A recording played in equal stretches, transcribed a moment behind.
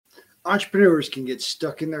Entrepreneurs can get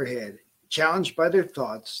stuck in their head, challenged by their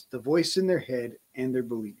thoughts, the voice in their head, and their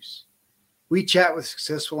beliefs. We chat with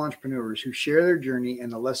successful entrepreneurs who share their journey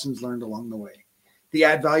and the lessons learned along the way. The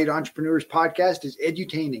Add Valued Entrepreneurs podcast is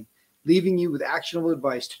edutaining, leaving you with actionable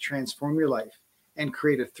advice to transform your life and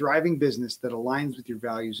create a thriving business that aligns with your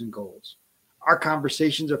values and goals. Our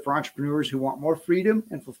conversations are for entrepreneurs who want more freedom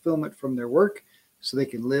and fulfillment from their work so they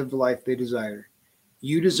can live the life they desire.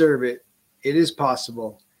 You deserve it. It is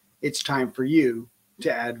possible. It's time for you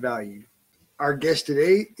to add value. Our guest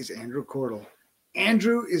today is Andrew Cordell.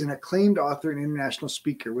 Andrew is an acclaimed author and international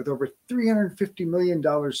speaker with over $350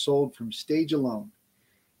 million sold from stage alone.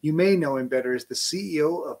 You may know him better as the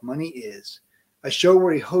CEO of Money Is, a show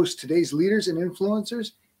where he hosts today's leaders and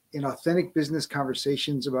influencers in authentic business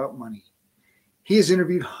conversations about money. He has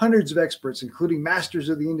interviewed hundreds of experts, including masters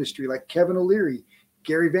of the industry like Kevin O'Leary,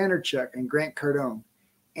 Gary Vaynerchuk, and Grant Cardone.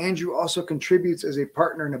 Andrew also contributes as a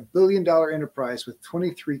partner in a billion-dollar enterprise with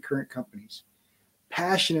 23 current companies.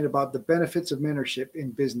 Passionate about the benefits of mentorship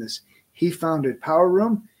in business, he founded Power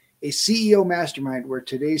Room, a CEO mastermind where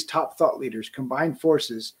today's top thought leaders combine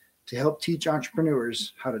forces to help teach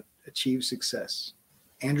entrepreneurs how to achieve success.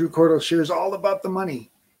 Andrew Cordell shares all about the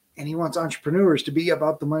money, and he wants entrepreneurs to be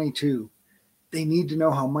about the money too. They need to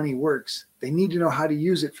know how money works. They need to know how to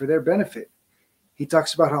use it for their benefit. He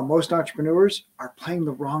talks about how most entrepreneurs are playing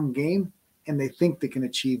the wrong game and they think they can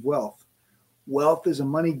achieve wealth. Wealth is a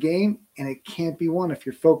money game, and it can't be won if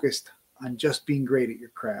you're focused on just being great at your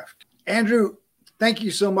craft. Andrew, thank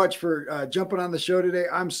you so much for jumping on the show today.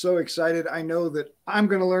 I'm so excited. I know that I'm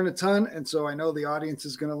going to learn a ton, and so I know the audience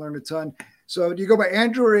is going to learn a ton. So do you go by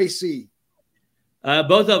Andrew or AC?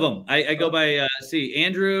 Both of them. I go by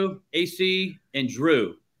Andrew, AC, and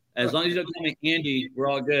Drew. As long as you don't call me Andy, we're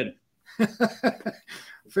all good.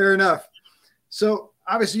 Fair enough. So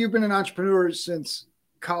obviously you've been an entrepreneur since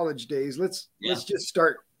college days. Let's just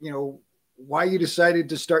start, why you decided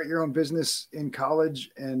to start your own business in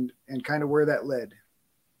college and kind of where that led.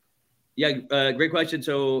 Yeah. Great question.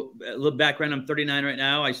 So a little background, I'm 39 right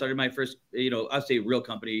now. I started my first, I'll say real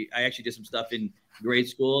company. I actually did some stuff in grade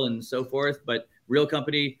school and so forth, but real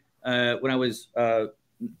company, when I was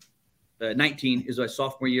 19 is my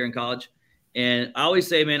sophomore year in college. And I always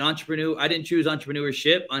say, man, I didn't choose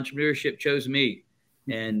entrepreneurship. Entrepreneurship chose me.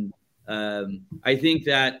 And I think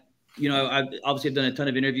that, I've obviously done a ton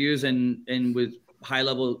of interviews and with high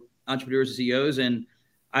level entrepreneurs and CEOs. And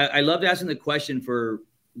I loved asking the question for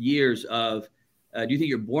years of, do you think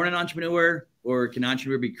you're born an entrepreneur or can an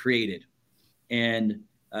entrepreneur be created? And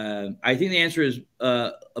I think the answer is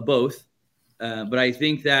both. But I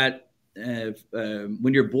think that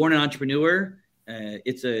when you're born an entrepreneur,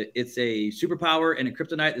 it's a superpower and a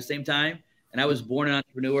kryptonite at the same time. And I was born an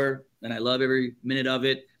entrepreneur and I love every minute of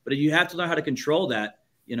it. But you have to learn how to control that,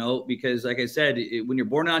 because like I said, when you're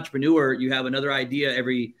born an entrepreneur, you have another idea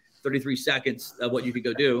every 33 seconds of what you could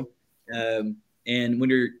go do. And when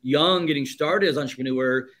you're young, getting started as an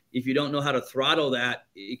entrepreneur, if you don't know how to throttle that,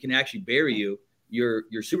 it can actually bury you. Your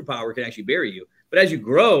superpower can actually bury you. But as you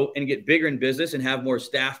grow and get bigger in business and have more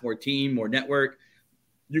staff, more team, more network,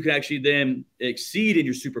 you can actually then exceed in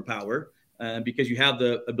your superpower because you have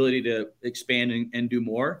the ability to expand and do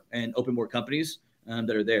more and open more companies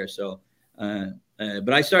that are there. So,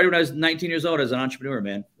 but I started when I was 19 years old as an entrepreneur,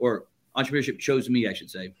 man, or entrepreneurship chose me, I should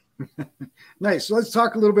say. Nice. So let's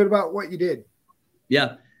talk a little bit about what you did.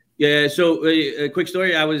 Yeah. So a quick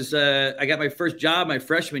story. I got my first job my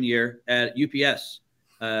freshman year at UPS,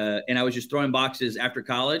 and I was just throwing boxes after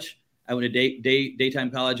college. I went to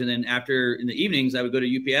daytime college, and then in the evenings, I would go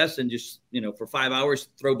to UPS and just for 5 hours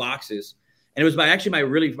throw boxes. And it was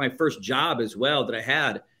my first job as well that I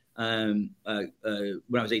had when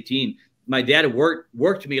I was 18. My dad had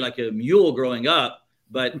worked me like a mule growing up,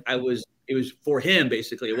 but it was for him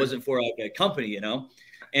basically. It wasn't for like a company,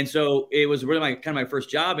 And so it was really my first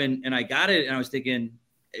job, and I got it, and I was thinking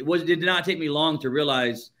it did not take me long to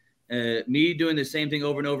realize me doing the same thing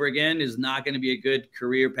over and over again is not going to be a good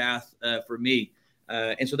career path for me.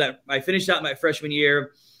 And so that I finished out my freshman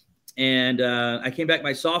year, and I came back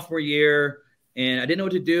my sophomore year, and I didn't know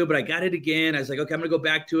what to do, but I got it again. I was like, okay, I'm going to go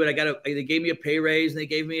back to it. They gave me a pay raise, and they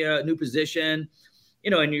gave me a new position,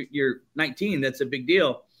 and you're 19. That's a big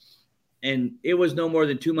deal. And it was no more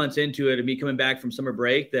than 2 months into it, and me coming back from summer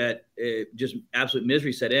break, that just absolute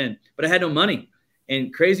misery set in. But I had no money.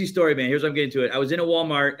 And crazy story, man. Here's what I'm getting to it. I was in a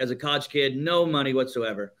Walmart as a college kid, no money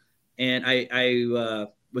whatsoever. And I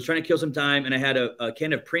was trying to kill some time, and I had a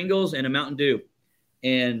can of Pringles and a Mountain Dew.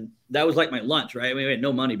 And that was like my lunch, right? I mean, I had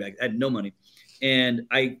no money back. I had no money. And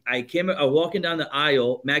I walking down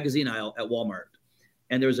the magazine aisle at Walmart.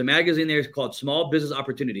 and there was a magazine there called Small Business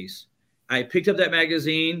Opportunities. I picked up that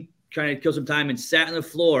magazine, trying to kill some time, and sat on the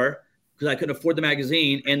floor because I couldn't afford the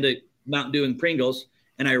magazine and the Mountain Dew and Pringles.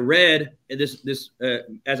 And I read this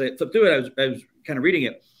as I flipped through it, I was kind of reading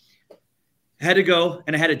it. I had to go,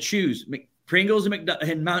 and I had to choose Pringles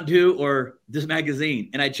and Mountain Dew or this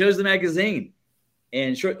magazine. And I chose the magazine.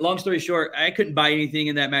 And long story short, I couldn't buy anything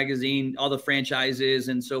in that magazine, all the franchises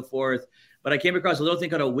and so forth. But I came across a little thing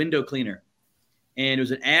called a window cleaner. And it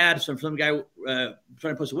was an ad from some guy trying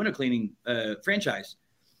to post a window cleaning franchise.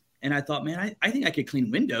 And I thought, man, I think I could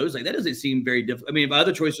clean windows. Like, that doesn't seem very difficult. I mean, my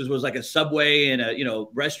other choices was like a Subway and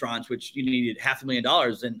restaurants, which you needed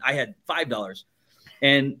 $500,000, and I had $5.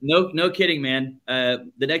 And no kidding, man.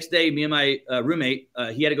 The next day, me and my roommate,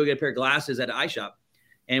 he had to go get a pair of glasses at an eye shop.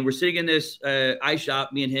 And we're sitting in this eye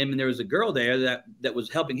shop, me and him, and there was a girl there that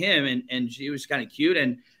was helping him, and she was kind of cute.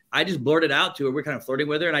 And I just blurted out to her. We're kind of flirting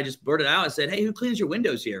with her, and I just blurted out and said, "Hey, who cleans your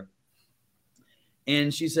windows here?"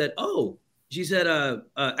 And she said,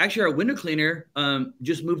 actually, our window cleaner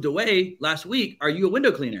just moved away last week. Are you a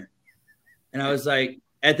window cleaner? And I was like,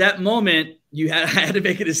 at that moment, I had to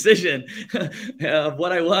make a decision of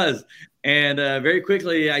what I was. And very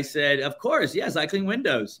quickly, I said, of course, yes, I clean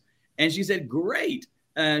windows. And she said, great.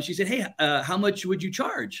 She said, hey, how much would you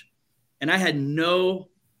charge? And I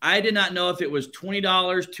did not know if it was $20,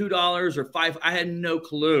 $2, or $5. I had no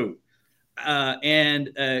clue.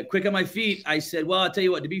 Quick on my feet, I said, well, I'll tell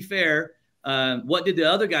you what, to be fair, what did the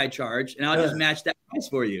other guy charge? And I'll just match that price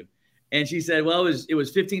for you. And she said, well, it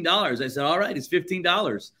was $15. I said, all right, it's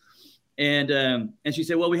 $15. And she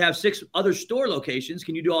said, well, we have 6 other store locations.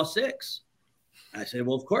 Can you do all 6? I said,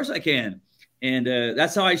 well, of course I can. And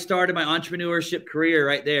that's how I started my entrepreneurship career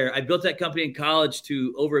right there. I built that company in college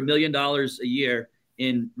to over $1 million a year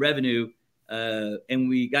in revenue. And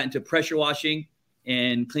we got into pressure washing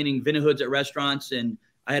and cleaning vending hoods at restaurants. And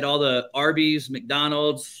I had all the Arby's,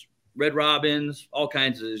 McDonald's, Red Robins, all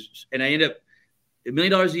kinds of, and I ended up $1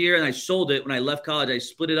 million a year, and I sold it when I left college. I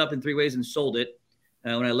split it up in 3 ways and sold it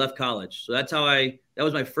when I left college. So that's how that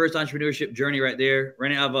was my first entrepreneurship journey right there,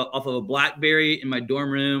 running off of a BlackBerry in my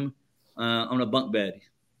dorm room on a bunk bed.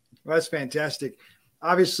 Well, that's fantastic.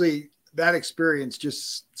 Obviously, that experience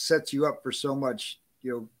just sets you up for so much,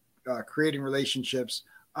 creating relationships,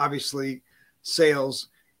 obviously sales,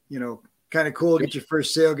 kind of cool to get your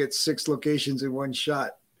first sale, get 6 locations in one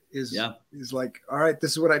shot is like, all right,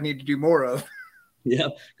 this is what I need to do more of. Yeah,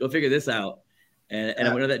 go figure this out. And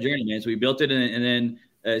I went on that journey, man. So we built it, and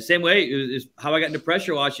then same way is how I got into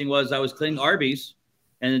pressure washing. Was I was cleaning Arby's,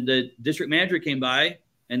 and the district manager came by,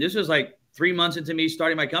 and this was like 3 months into me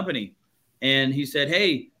starting my company, and he said,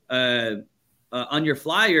 "Hey, on your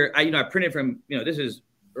flyer, I printed from this is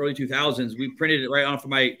early 2000s. We printed it right on from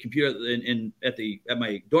my computer at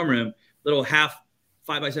my dorm room, little half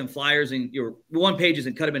 5x7 flyers, and 1 pages,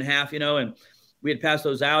 and cut them in half, and we had passed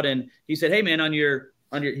those out. And he said, hey man,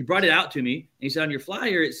 he brought it out to me, and he said, on your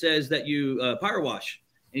flyer, it says that you power wash.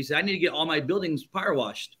 And he said, I need to get all my buildings power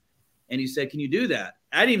washed. And he said, can you do that?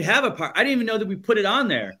 I didn't even have I didn't even know that we put it on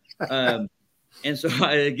there. And so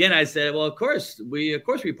I said, well, of course we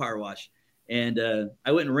power wash. And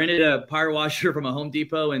I went and rented a power washer from a Home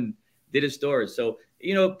Depot and did a store. So,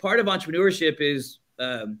 part of entrepreneurship is,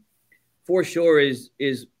 for sure, is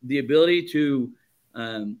the ability to,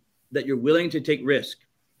 that you're willing to take risk.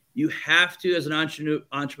 You have to, as an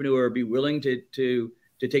entrepreneur, be willing to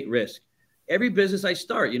take risk. Every business I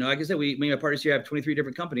start, like I said, me and my partners here have 23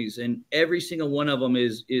 different companies, and every single one of them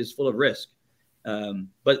is full of risk.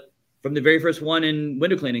 But from the very first one in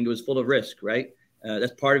window cleaning, it was full of risk, right?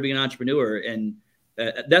 That's part of being an entrepreneur. And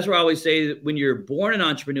that's where I always say that when you're born an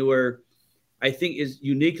entrepreneur, I think is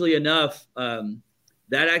uniquely enough,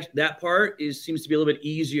 that part seems to be a little bit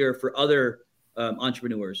easier for other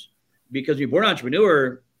entrepreneurs, because when you're born an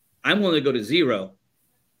entrepreneur, I'm willing to go to zero.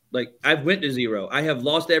 Like, I've went to zero. I have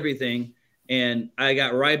lost everything, and I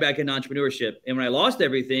got right back into entrepreneurship. And when I lost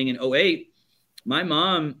everything in 2008, my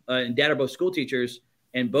mom and dad are both school teachers,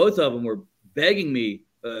 and both of them were begging me.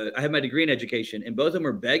 I have my degree in education, and both of them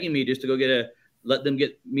were begging me just to go let them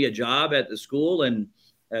get me a job at the school and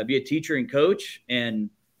be a teacher and coach.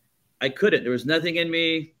 And I couldn't. There was nothing in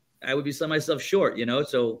me. I would be selling myself short,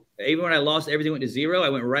 So even when I lost everything, went to zero, I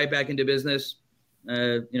went right back into business,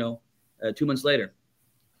 2 months later.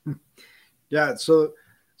 Yeah. So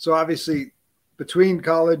obviously, between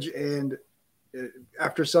college and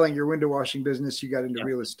after selling your window washing business, you got into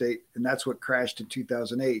real estate, and that's what crashed in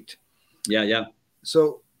 2008. Yeah.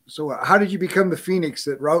 So how did you become the phoenix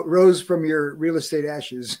that rose from your real estate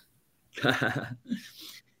ashes?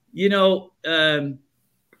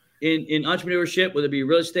 in entrepreneurship, whether it be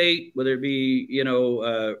real estate, whether it be,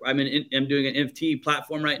 I'm doing an NFT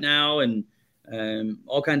platform right now, and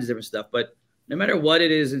all kinds of different stuff. But no matter what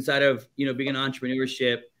it is inside of, being an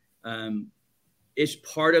entrepreneurship, it's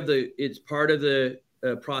part of the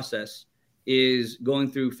process is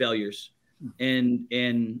going through failures. And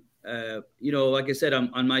like I said,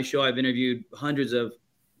 on my show, I've interviewed hundreds of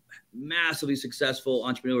massively successful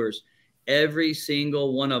entrepreneurs. Every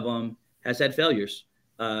single one of them has had failures.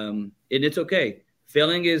 And it's okay.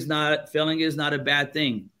 Failing is not a bad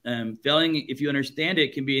thing. Failing, if you understand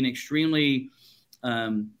it, can be an extremely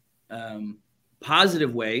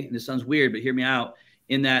positive way. And this sounds weird, but hear me out,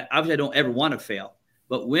 in that obviously I don't ever want to fail.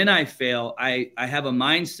 But when I fail, I have a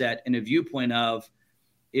mindset and a viewpoint of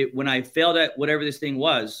it. When I failed at whatever this thing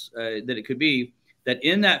was, that it could be, that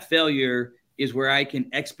in that failure is where I can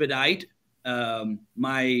expedite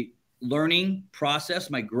my learning process,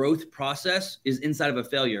 my growth process is inside of a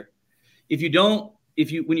failure.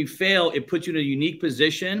 When you fail, it puts you in a unique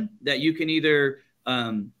position that you can either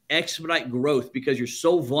expedite growth because you're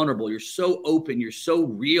so vulnerable, you're so open, you're so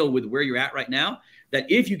real with where you're at right now, that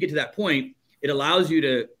if you get to that point, it allows you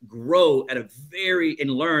to grow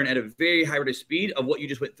and learn at a very high rate of speed of what you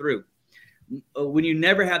just went through. When you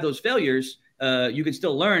never have those failures, you can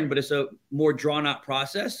still learn, but it's a more drawn out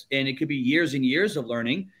process, and it could be years and years of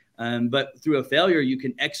learning. But through a failure, you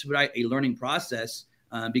can expedite a learning process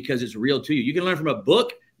because it's real to you. You can learn from a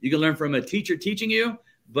book, you can learn from a teacher teaching you,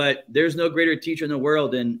 but there's no greater teacher in the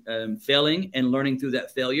world than failing and learning through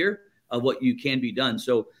that failure of what you can be done.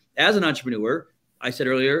 So as an entrepreneur, I said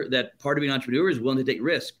earlier that part of being an entrepreneur is willing to take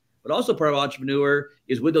risk, but also part of an entrepreneur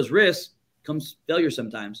is with those risks comes failure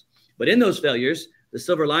sometimes. But in those failures, the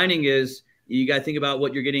silver lining is you got to think about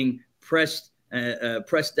what you're getting pressed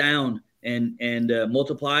down and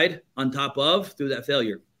multiplied on top of through that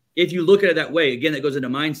failure. If you look at it that way, again, that goes into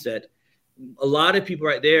mindset. A lot of people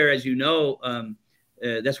right there, as you know,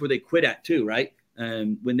 that's where they quit at too, right?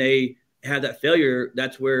 When they have that failure,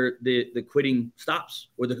 that's where the quitting stops,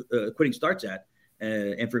 or the quitting starts at.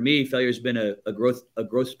 And for me, failure has been a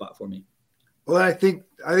growth spot for me. Well, I think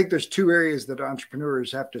there's two areas that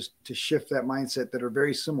entrepreneurs have to shift that mindset that are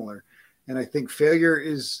very similar. And I think failure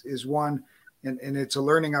is one, and it's a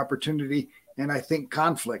learning opportunity. And I think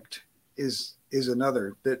conflict is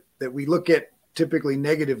another that we look at typically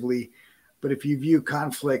negatively. But if you view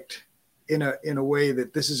conflict in a way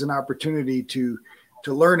that this is an opportunity to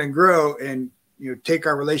learn and grow and take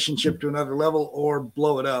our relationship to another level or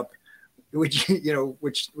blow it up, which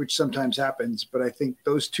sometimes happens. But I think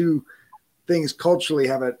those two things culturally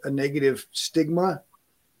have a negative stigma,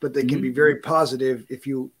 but they can be very positive if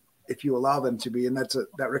you allow them to be. And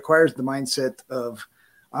that requires the mindset of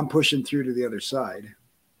I'm pushing through to the other side.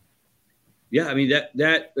 Yeah. I mean,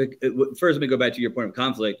 that first, let me go back to your point of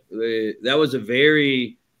conflict. That was a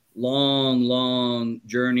very long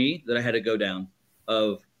journey that I had to go down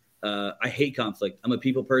of, I hate conflict. I'm a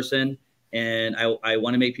people person, and I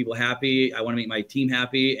want to make people happy. I want to make my team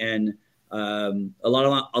happy. And a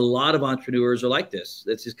lot of entrepreneurs are like this.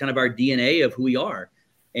 That's just kind of our DNA of who we are.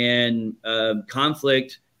 And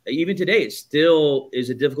conflict, even today, it still is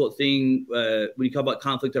a difficult thing when you talk about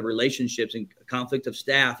conflict of relationships and conflict of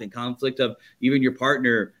staff and conflict of even your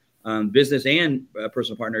partner, business and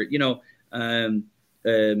personal partner.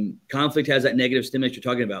 Conflict has that negative stigma that you're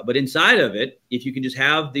talking about. But inside of it, if you can just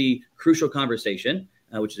have the crucial conversation,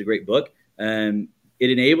 which is a great book, it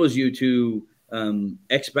enables you to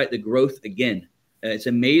expedite the growth again. It's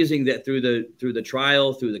amazing that through the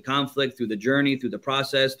trial, through the conflict, through the journey, through the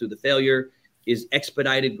process, through the failure, is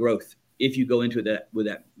expedited growth if you go into that with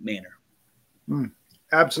that manner.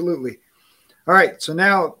 Absolutely. All right. So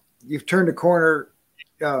now you've turned a corner.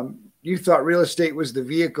 You thought real estate was the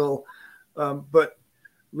vehicle, but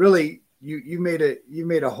really you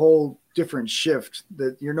made a whole different shift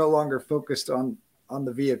that you're no longer focused on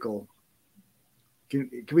the vehicle.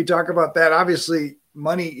 Can we talk about that? Obviously,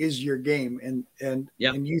 money is your game, and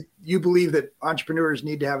you believe that entrepreneurs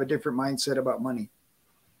need to have a different mindset about money.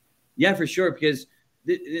 Yeah, for sure. Because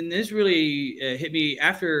this really hit me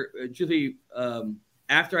after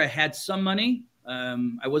I had some money.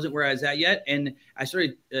 I wasn't where I was at yet, and I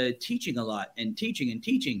started teaching a lot and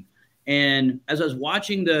teaching. And as I was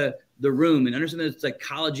watching the room and understanding the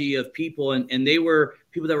psychology of people, and they were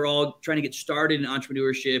people that were all trying to get started in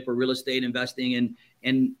entrepreneurship or real estate investing,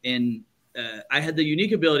 and I had the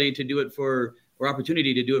unique ability to do it or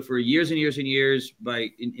opportunity to do it for years and years and years by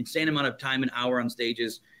insane amount of time and hour on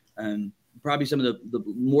stages. Probably some of the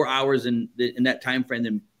more hours in that time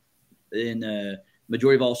frame than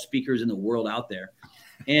majority of all speakers in the world out there.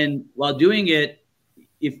 And while doing it,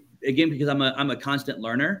 because I'm a constant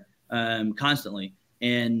learner, constantly.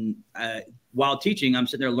 And while teaching, I'm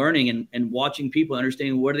sitting there learning and watching people,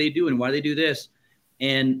 understanding what do they do and why do they do this.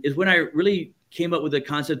 And is when I really came up with a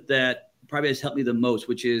concept that probably has helped me the most,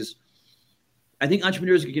 which is I think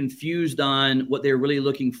entrepreneurs get confused on what they're really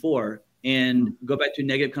looking for and go back to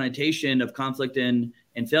negative connotation of conflict and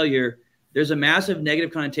failure. There's a massive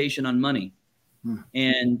negative connotation on money.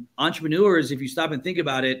 And entrepreneurs, if you stop and think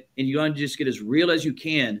about it and you want to just get as real as you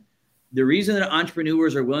can, the reason that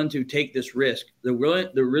entrepreneurs are willing to take this risk, the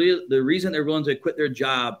reason they're willing to quit their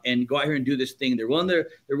job and go out here and do this thing, they're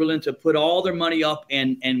willing to put all their money up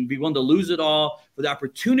and be willing to lose it all for the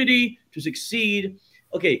opportunity to succeed.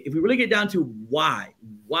 Okay, if we really get down to why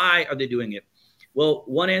are they doing it? Well,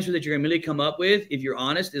 one answer that you're going to immediately come up with, if you're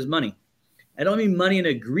honest, is money. I don't mean money in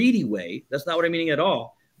a greedy way. That's not what I'm meaning at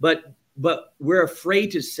all. But we're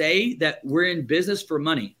afraid to say that we're in business for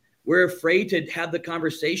money. We're afraid to have the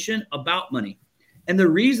conversation about money. And the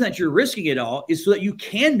reason that you're risking it all is so that you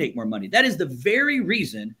can make more money. That is the very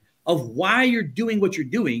reason of why you're doing what you're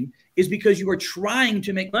doing, is because you are trying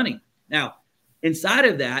to make money. Now, inside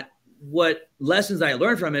of that, what lessons I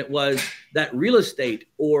learned from it was that real estate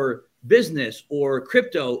or business or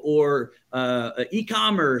crypto or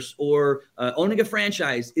e-commerce or owning a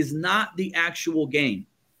franchise is not the actual game.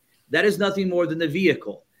 That is nothing more than the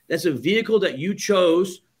vehicle. That's a vehicle that you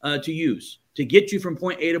chose to use to get you from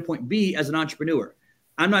point A to point B as an entrepreneur.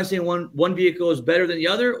 I'm not saying one vehicle is better than the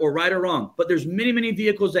other or right or wrong, but there's many, many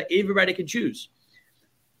vehicles that everybody can choose.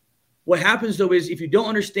 What happens though is if you don't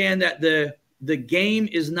understand that the game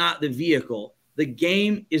is not the vehicle, the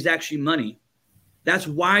game is actually money. That's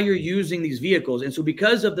why you're using these vehicles. And so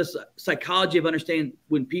because of the psychology of understanding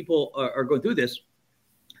when people are going through this,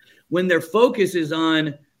 when their focus is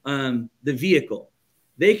on the vehicle,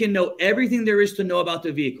 they can know everything there is to know about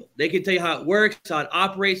the vehicle. They can tell you how it works, how it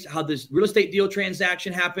operates, how this real estate deal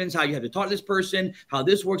transaction happens, how you have to talk to this person, how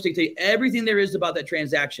this works. They can tell you everything there is about that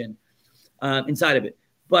transaction inside of it.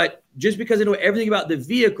 But just because they know everything about the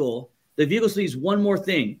vehicle still needs one more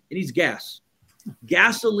thing. It needs gas.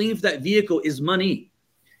 Gasoline for that vehicle is money.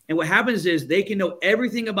 And what happens is they can know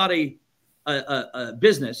everything about a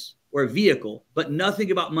business or a vehicle, but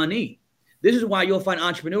nothing about money. This is why you'll find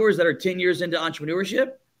entrepreneurs that are 10 years into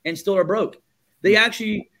entrepreneurship and still are broke. They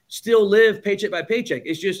actually still live paycheck by paycheck.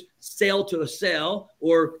 It's just sale to a sale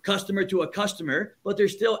or customer to a customer, but they're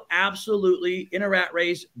still absolutely in a rat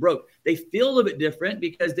race broke. They feel a little bit different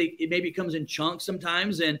because it maybe comes in chunks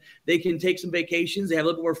sometimes and they can take some vacations. They have a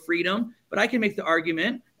little bit more freedom, but I can make the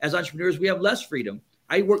argument as entrepreneurs, we have less freedom.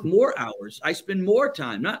 I work more hours. I spend more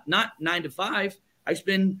time, not 9 to 5. I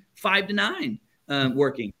spend 5 to 9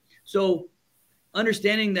 working. So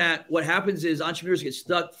understanding that what happens is entrepreneurs get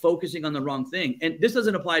stuck focusing on the wrong thing. And this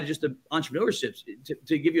doesn't apply to just to entrepreneurships.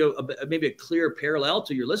 To give you maybe a clear parallel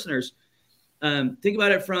to your listeners, think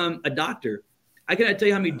about it from a doctor. I cannot tell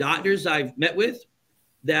you how many doctors I've met with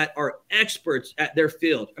that are experts at their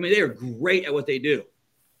field. I mean, they are great at what they do,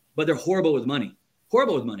 but they're horrible with money.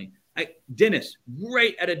 Horrible with money. Dentist,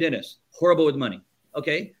 great at a dentist, horrible with money.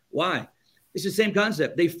 Okay, why? It's the same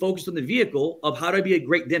concept. They focused on the vehicle of how do I be a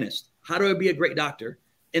great dentist? How do I be a great doctor?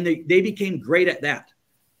 And they became great at that.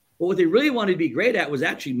 But what they really wanted to be great at was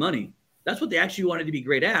actually money. That's what they actually wanted to be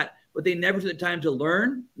great at, but they never took the time to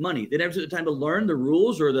learn money. They never took the time to learn the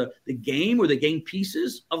rules or the game or the game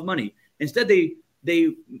pieces of money. Instead,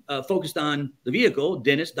 they focused on the vehicle,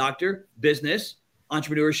 dentist, doctor, business,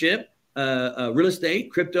 entrepreneurship, real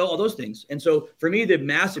estate, crypto, all those things. And so for me, the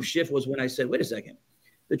massive shift was when I said, wait a second.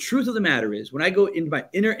 The truth of the matter is when I go into my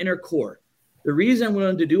inner core, the reason I'm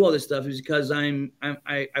willing to do all this stuff is because I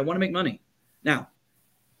want to make money. Now,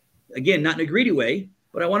 again, not in a greedy way,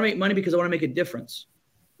 but I want to make money because I want to make a difference.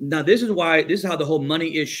 Now, this is how the whole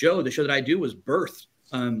Money Is show, the show that I do, was birthed,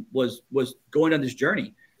 was going on this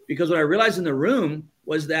journey. Because what I realized in the room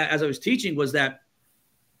was that, as I was teaching, was that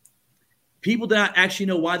people did not actually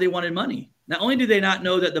know why they wanted money. Not only did they not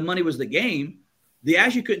know that the money was the game, they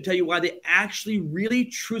actually couldn't tell you why they actually really,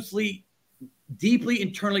 truthfully, deeply,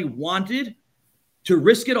 internally wanted to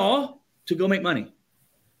risk it all to go make money.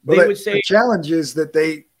 Well, they would say the challenge is that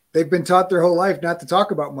they've been taught their whole life not to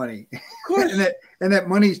talk about money. Of course. and that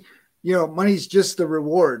money's just the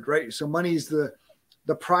reward, right? So money's the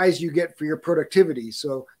prize you get for your productivity.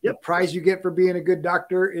 So The prize you get for being a good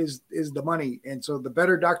doctor is the money. And so the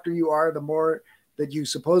better doctor you are, the more that you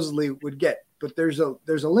supposedly would get. But there's a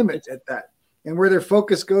limit at that. And where their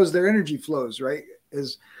focus goes, their energy flows, right?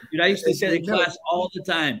 Dude, I used to say in class all the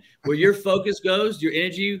time, where your focus goes, your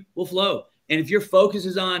energy will flow. And if your focus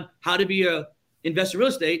is on how to be a investor in real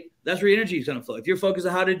estate, that's where your energy is going to flow. If your focus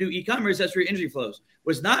on how to do e-commerce, that's where your energy flows.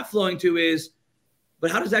 What's not flowing to is But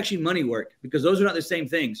how does actually money work? Because those are not the same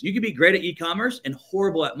things. You can be great at e-commerce and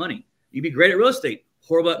horrible at money. You can be great at real estate,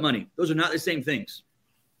 horrible at money. Those are not the same things.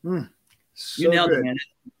 So you nailed good. it, man.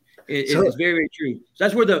 It's very, very true. So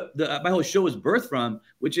that's where my whole show is birthed from,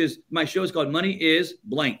 which is my show is called Money is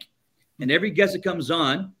Blank. And every guest that comes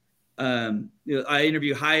on, I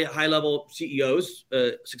interview high level CEOs,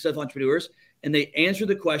 successful entrepreneurs, and they answer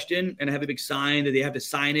the question, and I have a big sign that they have to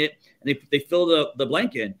sign it, and they fill the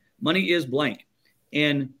blank in. Money is blank.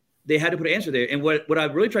 And they had to put an answer there. And what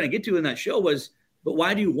I'm really trying to get to in that show was, but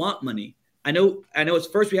why do you want money? I know it's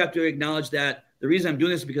first we have to acknowledge that the reason I'm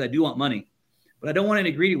doing this is because I do want money, but I don't want it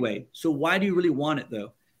in a greedy way. So why do you really want it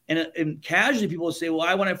though? And casually people will say, well,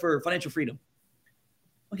 I want it for financial freedom.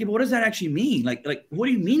 Okay, but what does that actually mean? Like, what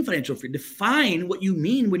do you mean financial freedom? Define what you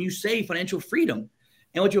mean when you say financial freedom.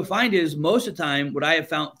 And what you'll find is most of the time, what I have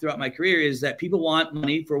found throughout my career is that people want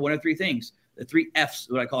money for one of three things. The 3 F's,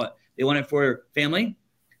 what I call it. They want it for family,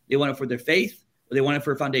 they want it for their faith, or they want it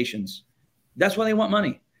for foundations. That's why they want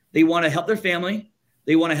money. They want to help their family.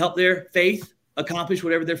 They want to help their faith accomplish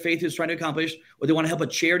whatever their faith is trying to accomplish, or they want to help a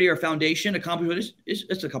charity or foundation accomplish what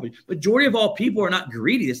it's accomplished. Majority of all people are not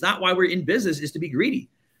greedy. It's not why we're in business, is to be greedy.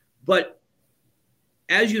 But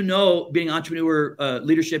as you know, being entrepreneur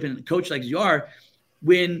leadership and coach like you are,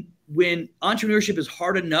 when entrepreneurship is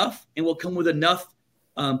hard enough and will come with enough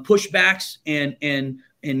pushbacks and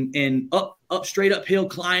up straight uphill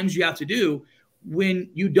climbs you have to do, when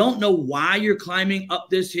you don't know why you're climbing up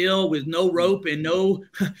this hill with no rope and no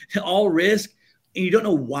all risk, and you don't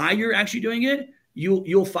know why you're actually doing it,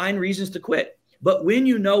 you'll find reasons to quit. But when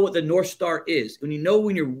you know what the North Star is, when you know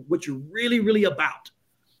what you're really, really about,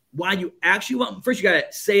 why you actually want, first you got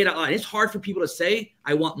to say it out loud. It's hard for people to say,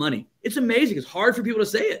 I want money. It's amazing. It's hard for people to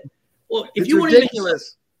say it. Well, if you won't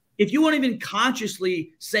even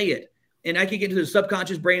consciously say it, and I can get into the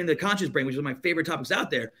subconscious brain and the conscious brain, which is my favorite topics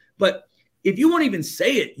out there. But if you won't even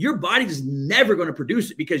say it, your body is never going to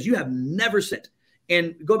produce it because you have never said it.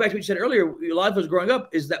 And go back to what you said earlier, a lot of us growing up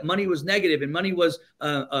is that money was negative and money was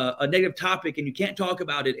a negative topic and you can't talk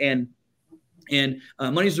about it. And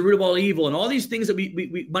money is the root of all evil, and all these things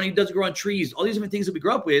that money doesn't grow on trees, all these different things that we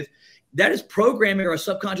grow up with, that is programming our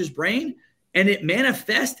subconscious brain, and it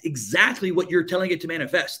manifests exactly what you're telling it to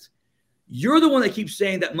manifest. You're the one that keeps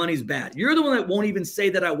saying that money's bad. You're the one that won't even say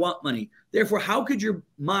that I want money. Therefore, how could your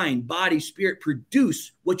mind, body, spirit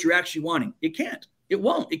produce what you're actually wanting? It can't. It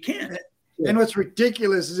won't. It can't. And what's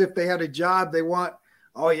ridiculous is if they had a job, they want,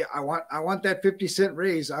 oh yeah, I want that 50-cent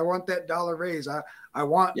raise. I want that $1 raise. I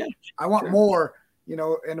want more,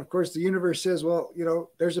 and of course the universe says, well,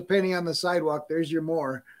 there's a penny on the sidewalk. There's your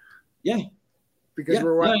more. Yeah. Because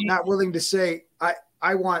we're not willing to say,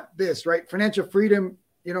 I want this, right? Financial freedom,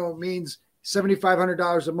 means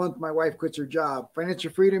 $7,500 a month. My wife quits her job.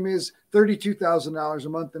 Financial freedom is $32,000 a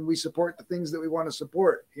month. And we support the things that we want to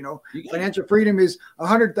support. Financial freedom is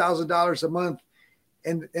 $100,000 a month.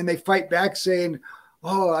 And they fight back saying,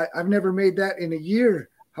 oh, I've never made that in a year.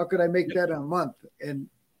 How could I make that in a month? And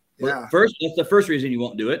yeah, first, that's the first reason you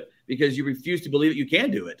won't do it, because you refuse to believe that you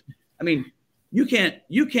can do it. I mean, you can't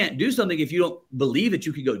do something if you don't believe that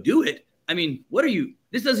you can go do it. I mean,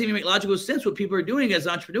 this doesn't even make logical sense what people are doing as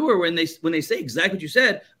an entrepreneur when they say exactly what you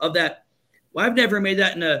said of that. Well, I've never made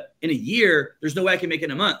that in a year. There's no way I can make it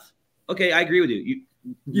in a month. Okay. I agree with you.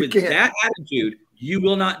 With that attitude, you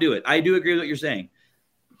will not do it. I do agree with what you're saying.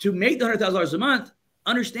 To make the $100,000 a month,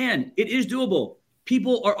 understand it is doable.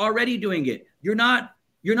 People are already doing it. You're not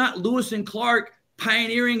Lewis and Clark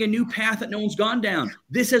pioneering a new path that no one's gone down.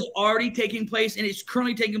 This has already taken place, and it's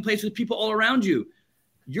currently taking place with people all around you.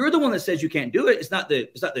 You're the one that says you can't do it. It's not the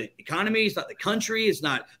economy. It's not the country. It's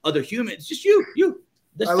not other humans. It's just you.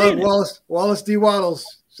 I love Wallace D. Wattles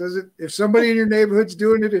says it. If somebody in your neighborhood's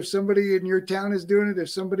doing it, if somebody in your town is doing it, if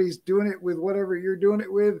somebody's doing it with whatever you're doing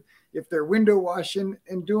it with, if they're window washing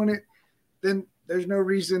and doing it, then there's no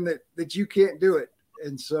reason that you can't do it.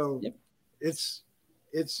 And so it's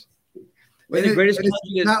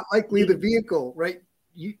not likely the vehicle, right?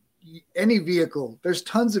 Any vehicle, there's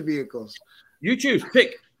tons of vehicles. You choose,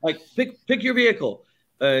 pick your vehicle.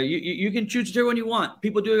 You can choose whichever one you want.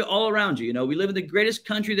 People do it all around you. We live in the greatest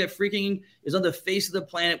country that freaking is on the face of the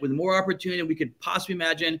planet with more opportunity than we could possibly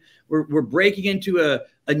imagine. We're breaking into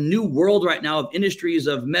a new world right now of industries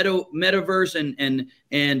of metaverse and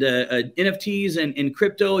NFTs and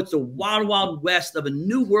crypto. It's the wild, wild west of a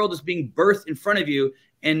new world that's being birthed in front of you.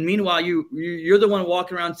 And meanwhile, you're the one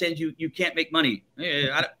walking around saying you can't make money.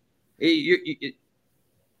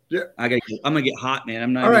 I'm gonna get hot, man.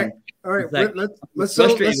 I'm not. All right. Let's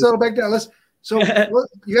settle back down.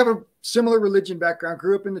 You have a similar religion background.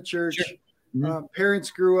 Grew up in the church. Sure. Mm-hmm.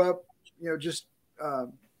 Parents grew up, just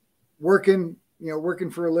working, working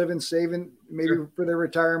for a living, saving maybe Sure. for their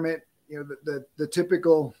retirement, the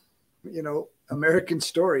typical, American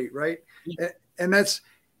story, right? And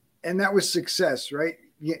that was success, right?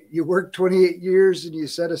 You worked 28 years and you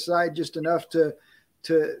set aside just enough to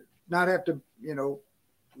not have to,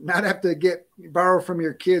 not have to borrow from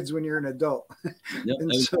your kids when you're an adult. Yep, And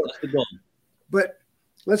that's the goal. but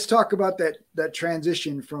let's talk about that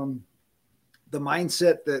transition from the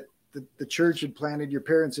mindset that the church had planted, your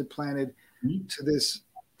parents had planted, Mhm.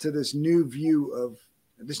 to this new view of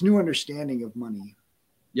this new understanding of money.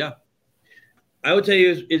 Yeah. I would tell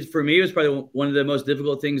you, for me, it was probably one of the most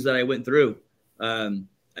difficult things that I went through.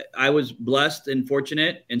 I was blessed and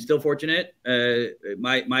fortunate, and still fortunate. I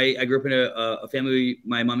grew up in a family.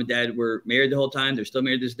 My mom and dad were married the whole time. They're still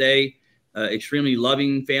married this day. Extremely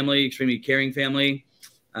loving family, extremely caring family.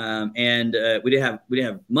 And we didn't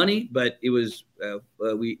have money, but it was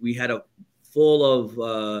we had a full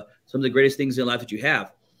of some of the greatest things in life that you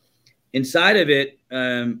have. Inside of it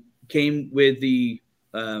came with the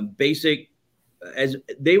basic, as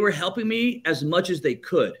they were helping me as much as they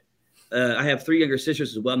could. I have 3 younger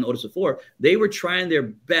sisters as well. I'm the oldest of 4. They were trying their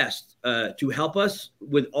best to help us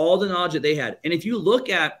with all the knowledge that they had. And if you look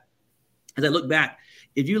at, as I look back,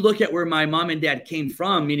 if you look at where my mom and dad came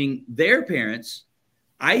from, meaning their parents,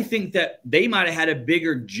 I think that they might have had a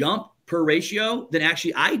bigger jump per ratio than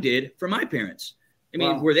actually I did for my parents. I mean,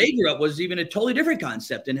 Wow. where they grew up was even a totally different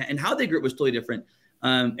concept, and how they grew up was totally different,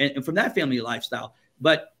 and from that family lifestyle.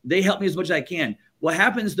 But they helped me as much as I can. What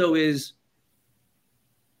happens, though, is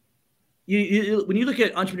when you look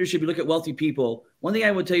at entrepreneurship, you look at wealthy people, one thing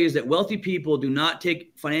I would tell you is that wealthy people do not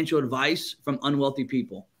take financial advice from unwealthy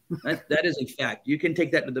people. That is a fact. You can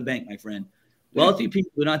take that to the bank, my friend. Wealthy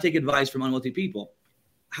people do not take advice from unwealthy people.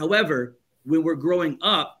 However, when we're growing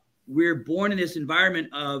up, we're born in this environment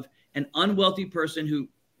of an unwealthy person who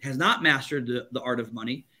has not mastered the art of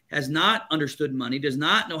money, has not understood money, does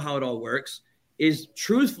not know how it all works, is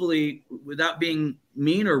truthfully, without being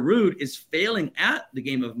mean or rude, is failing at the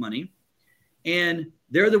game of money. And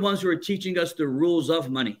they're the ones who are teaching us the rules of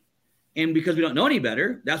money. And because we don't know any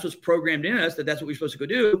better, that's what's programmed in us, that's what we're supposed to go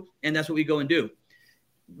do. And that's what we go and do.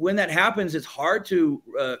 When that happens, it's hard to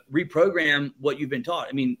reprogram what you've been taught.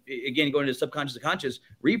 I mean, again, going to subconscious to conscious,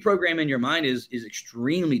 reprogramming your mind is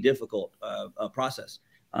extremely difficult process.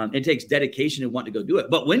 It takes dedication and want to go do it.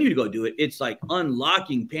 But when you go do it, it's like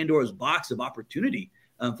unlocking Pandora's box of opportunity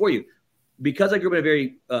for you. Because I grew up in a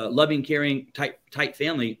very loving, caring, tight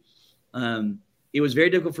family, it was very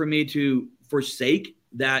difficult for me to forsake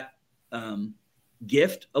that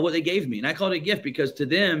gift of what they gave me. And I call it a gift because to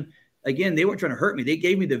them, again, they weren't trying to hurt me. They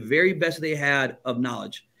gave me the very best they had of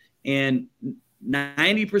knowledge. And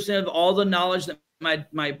 90% of all the knowledge that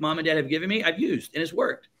my mom and dad have given me, I've used, and it's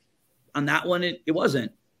worked. On that one, it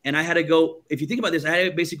wasn't. And I had to go, if you think about this, I had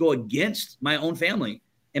to basically go against my own family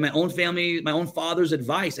and my own father's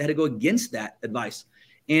advice. I had to go against that advice.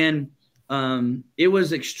 And it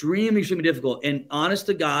was extremely, extremely difficult. And honest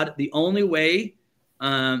to God, the only way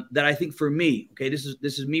that I think for me, okay, this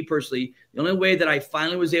is me personally, the only way that I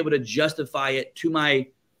finally was able to justify it to my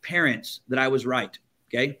parents that I was right,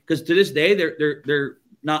 okay? Because to this day, they're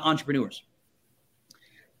not entrepreneurs.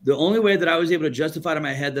 The only way that I was able to justify to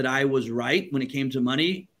my head that I was right when it came to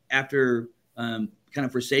money after kind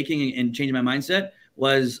of forsaking and changing my mindset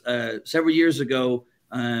was several years ago.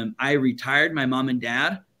 I retired my mom and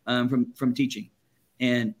dad from teaching,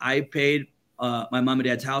 and I paid my mom and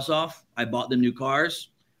dad's house off. I bought them new cars.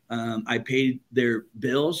 I paid their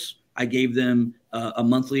bills. I gave them a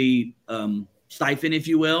monthly stipend, if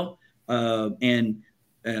you will. And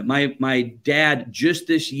my dad just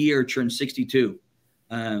this year turned 62.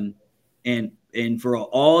 And for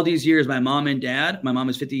all these years, my mom and dad, my mom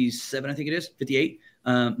is 57, I think it is 58.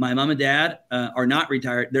 My mom and dad are not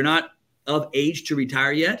retired. They're not of age to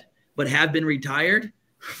retire yet, but have been retired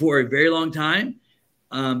for a very long time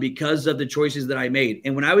because of the choices that I made.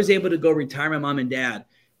 And when I was able to go retire my mom and dad,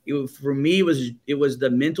 for me, it was the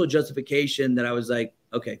mental justification that I was like,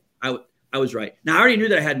 okay, I was right. Now I already knew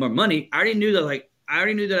that I had more money. I already knew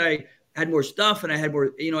that I had more stuff and I had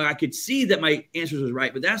more, I could see that my answers was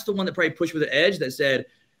right, but that's the one that probably pushed with the edge that said,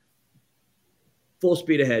 full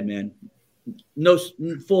speed ahead, man. No,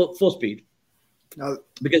 full speed. Now,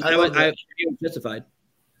 because I was justified.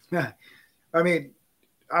 Yeah. I mean,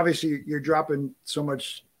 obviously you're dropping so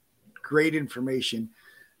much great information.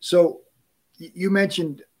 So you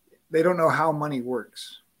mentioned they don't know how money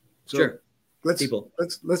works. So sure.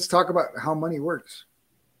 Let's talk about how money works.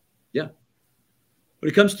 Yeah. When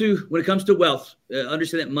it comes to wealth,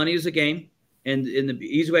 understand that money is a game. And the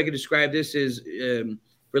easy way I can describe this is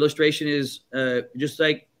for illustration, is just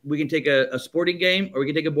like we can take a sporting game or we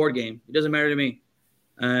can take a board game. It doesn't matter to me.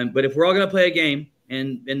 But if we're all going to play a game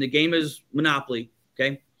and the game is Monopoly,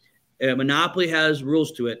 okay? Monopoly has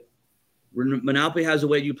rules to it. Monopoly has a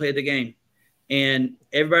way you play the game. And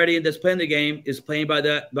everybody that's playing the game is playing by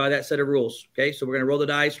that set of rules, okay? So we're going to roll the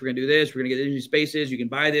dice. We're going to do this. We're going to get into spaces. You can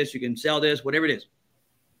buy this. You can sell this, whatever it is.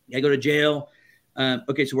 You gotta go to jail.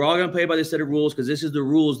 Okay, so we're all going to play by this set of rules because this is the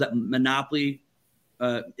rules that Monopoly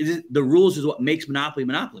the rules is what makes Monopoly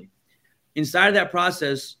Monopoly. Inside of that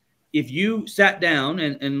process, if you sat down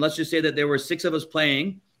and let's just say that there were 6 of us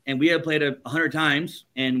playing and we had played 100 times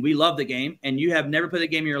and we love the game and you have never played the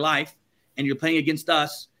game in your life and you're playing against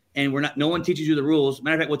us and no one teaches you the rules.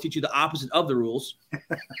 Matter of fact, we'll teach you the opposite of the rules.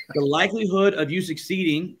 The likelihood of you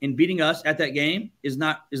succeeding in beating us at that game is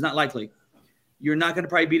not likely. You're not going to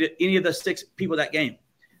probably beat any of the 6 people that game.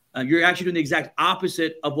 You're actually doing the exact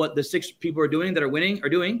opposite of what the 6 people are doing that are winning are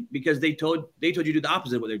doing because they told you to do the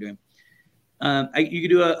opposite of what they're doing. You could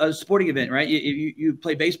do a sporting event, right? You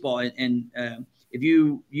play baseball, and if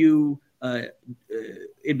you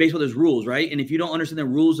in baseball there's rules, right? And if you don't understand the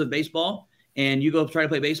rules of baseball and you go try to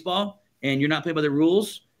play baseball and you're not playing by the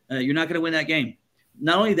rules, you're not going to win that game.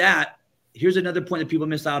 Not only that, here's another point that people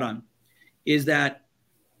miss out on, is that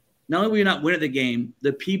not only will you not win at the game,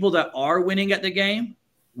 the people that are winning at the game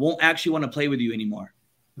won't actually want to play with you anymore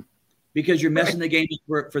because you're messing the game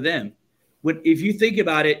for them. If you think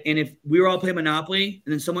about it, and if we were all playing Monopoly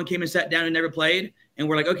and then someone came and sat down and never played and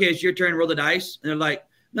we're like, okay, it's your turn, roll the dice. And they're like,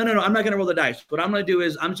 no, I'm not going to roll the dice. What I'm going to do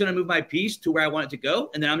is I'm just going to move my piece to where I want it to go.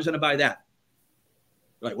 And then I'm just going to buy that.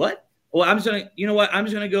 Like, what? Well, I'm just going to, you know what? I'm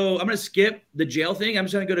just going to go, I'm going to skip the jail thing. I'm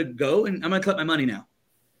just going to go and I'm going to collect my money now.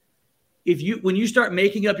 When you start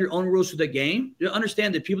making up your own rules for the game, you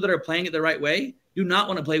understand that people that are playing it the right way do not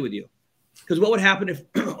want to play with you. Because what would happen if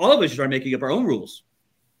all of us start making up our own rules?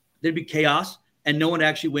 There'd be chaos and no one would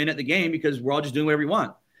actually win at the game because we're all just doing whatever we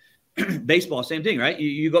want. Baseball, same thing, right?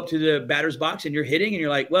 You go up to the batter's box and you're hitting and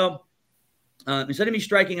you're like, well, instead of me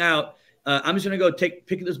striking out, I'm just going to go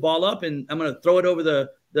pick this ball up and I'm going to throw it over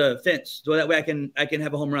the fence so that way I can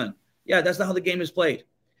have a home run. Yeah, that's not how the game is played.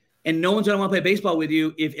 And no one's going to want to play baseball with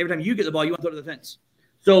you if every time you get the ball, you want to throw it to the fence.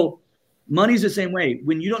 So money's the same way.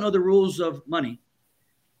 When you don't know the rules of money,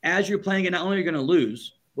 as you're playing it, not only are you going to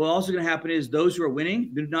lose, what's also going to happen is those who are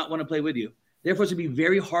winning do not want to play with you. Therefore, it's going to be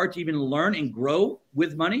very hard to even learn and grow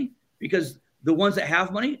with money because the ones that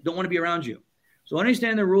have money don't want to be around you. So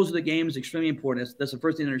understanding the rules of the game is extremely important. That's the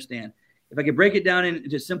first thing to understand. If I could break it down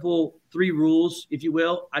into simple 3 rules, if you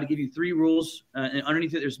will, I'd give you 3 rules. And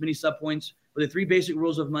underneath it, there's many subpoints. But the 3 basic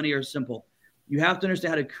rules of money are simple. You have to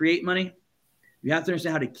understand how to create money. You have to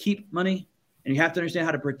understand how to keep money. And you have to understand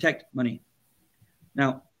how to protect money.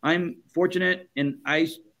 Now, I'm fortunate and I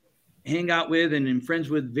hang out with and am friends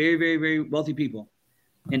with very, very, very wealthy people.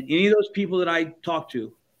 And any of those people that I talk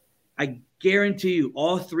to, I guarantee you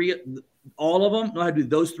all of them know how to do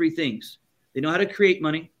those 3 things. They know how to create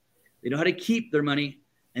money. They know how to keep their money.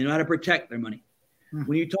 And they know how to protect their money.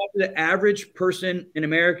 When you talk to the average person in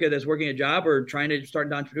America that's working a job or trying to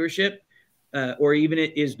start an entrepreneurship, or even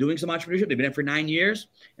is doing some entrepreneurship, they've been in it for 9 years.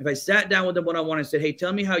 If I sat down with them one-on-one and said, hey,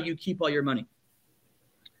 tell me how you keep all your money.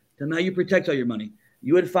 Tell me how you protect all your money.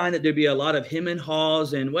 You would find that there'd be a lot of him and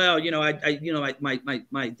haws and, well, my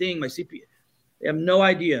thing, my CPA. They have no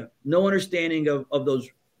idea, no understanding of those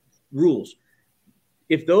rules.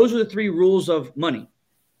 If those are the 3 rules of money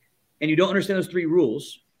and you don't understand those 3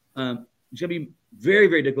 rules, it's going to be very,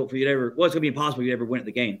 very difficult for you to it's going to be impossible for you to ever win at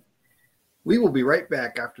the game. We will be right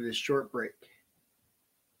back after this short break.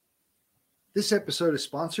 This episode is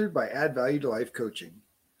sponsored by Add Value to Life Coaching.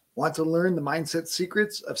 Want to learn the mindset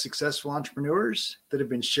secrets of successful entrepreneurs that have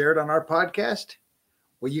been shared on our podcast?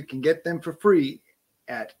 Well, you can get them for free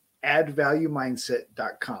at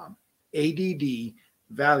addvaluemindset.com.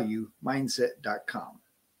 addvaluemindset.com.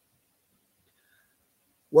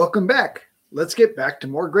 Welcome back. Let's get back to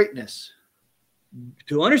more greatness.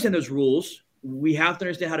 To understand those rules, we have to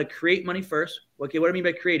understand how to create money first. Okay, what do I mean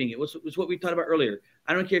by creating it? It's what we talked about earlier.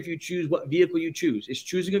 I don't care if you choose what vehicle you choose. It's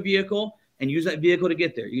choosing a vehicle and use that vehicle to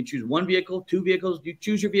get there. You can choose 1 vehicle, 2 vehicles. You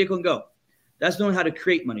choose your vehicle and go. That's knowing how to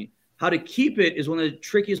create money. How to keep it is one of the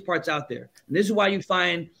trickiest parts out there. And this is why you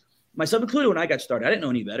find, myself included, when I got started, I didn't know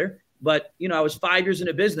any better. But, I was 5 years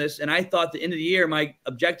into business, and I thought at the end of the year, my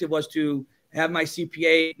objective was to have my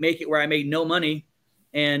CPA make it where I made no money.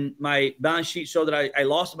 And my balance sheet showed that I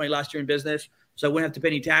lost money last year in business, so I wouldn't have to pay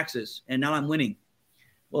any taxes. And now I'm winning.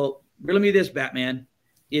 Well, riddle me this, Batman.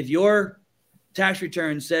 If your tax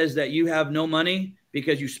return says that you have no money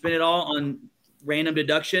because you spent it all on random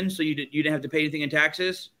deductions, so you didn't have to pay anything in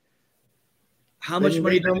taxes, how much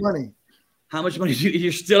money? No money. How much money?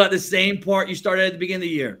 You're still at the same part you started at the beginning of the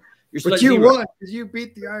year. But you won because you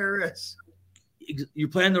beat the IRS. You're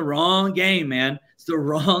playing the wrong game, man. It's the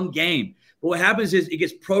wrong game. But what happens is it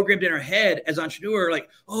gets programmed in our head as entrepreneur, like,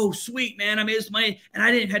 oh, sweet, man, I made this money and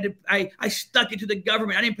I stuck it to the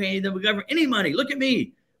government. I didn't pay the government any money. Look at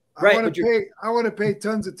me. Right. I want to pay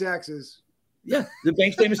tons of taxes. Yeah. The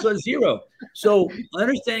bank statement says zero. So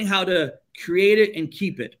understanding how to create it and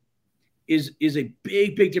keep it is a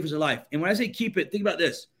big, big difference in life. And when I say keep it, think about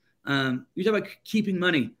this. You talk about keeping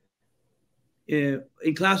money.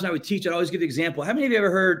 In class when I would teach, I'd always give the example. How many of you ever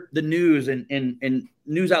heard the news and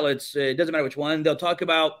news outlets? It doesn't matter which one. They'll talk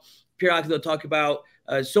about periodically. They'll talk about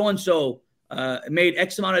so-and-so made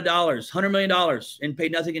X amount of dollars, $100 million, and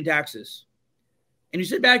paid nothing in taxes. And you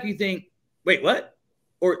sit back and you think, wait, what?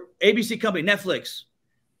 Or ABC company, Netflix,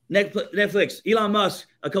 Elon Musk,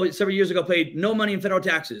 several years ago paid no money in federal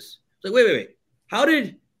taxes. It's like, wait.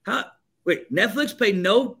 Netflix paid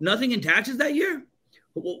nothing in taxes that year?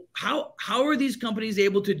 Well, how are these companies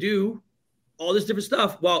able to do all this different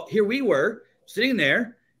stuff? Well, here we were sitting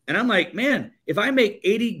there, and I'm like, man, if I make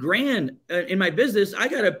 80 grand in my business, I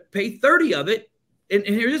got to pay 30 of it. And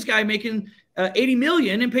here's this guy making 80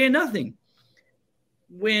 million and paying nothing.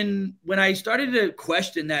 When I started to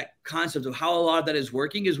question that concept of how a lot of that is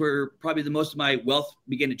working is where probably the most of my wealth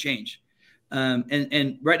began to change.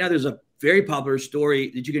 And right now there's a very popular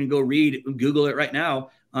story that you can go read, Google it right now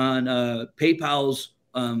on PayPal's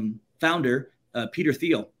founder, Peter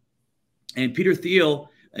Thiel. And Peter Thiel,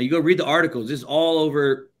 you go read the articles. This is all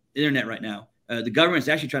over the internet right now. The government's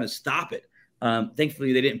actually trying to stop it.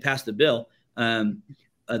 Thankfully, they didn't pass the bill.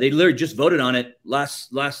 They literally just voted on it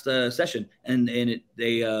last session, and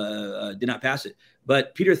they did not pass it.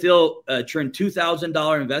 But Peter Thiel turned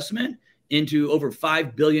 $2,000 investment into over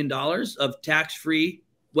 $5 billion of tax-free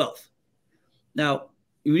wealth. Now,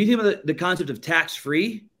 when you think about the concept of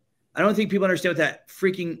tax-free, I don't think people understand what that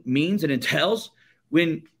freaking means and entails.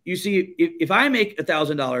 When you see, if I make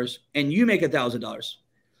 $1,000 and you make $1,000,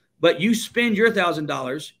 but you spend your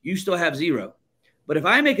 $1,000, you still have zero. But if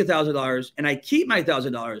I make $1,000 and I keep my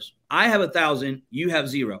 $1,000, I have 1,000, you have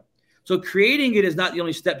zero. So creating it is not the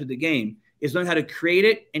only step to the game. It's knowing how to create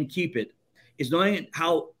it and keep it. It's knowing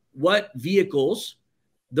what vehicles,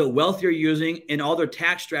 the wealth you're using and all their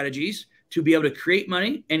tax strategies to be able to create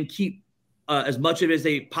money and keep as much of it as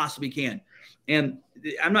they possibly can. And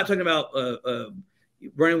I'm not talking about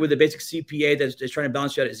running with a basic CPA that's just trying to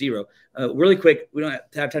balance you out at zero. Really quick, we don't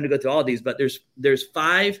have time to go through all of these, but there's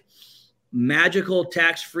 5 magical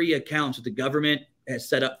tax-free accounts that the government has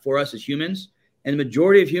set up for us as humans, and the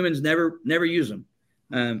majority of humans never use them.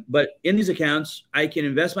 But in these accounts, I can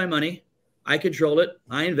invest my money, I control it,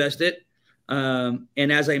 I invest it, and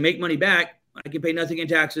as I make money back, I can pay nothing in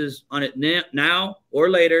taxes on it now or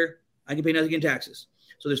later. I can pay nothing in taxes.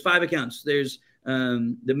 So there's 5 accounts. There's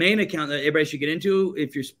the main account that everybody should get into,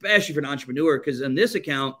 especially if you're an entrepreneur, because in this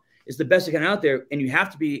account, it's the best account out there, and you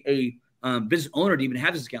have to be a business owner to even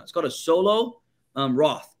have this account. It's called a solo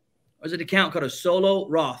Roth. There's an account called a solo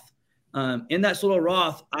Roth. In that solo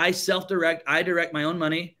Roth, I direct my own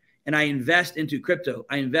money, and I invest into crypto.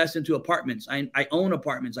 I invest into apartments. I own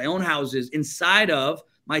apartments. I own houses inside of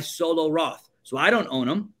my solo Roth. So I don't own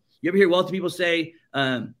them. You ever hear wealthy people say,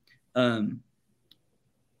 own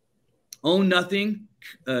nothing,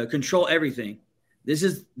 control everything? This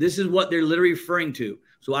is what they're literally referring to.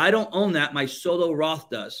 So I don't own that. My solo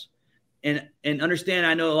Roth does. And understand,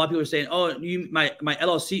 I know a lot of people are saying, oh, my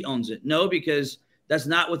LLC owns it. No, because that's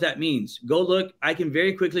not what that means. Go look. I can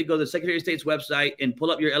very quickly go to the Secretary of State's website and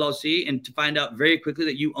pull up your LLC and to find out very quickly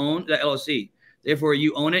that you own that LLC. Therefore,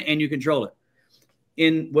 you own it and you control it.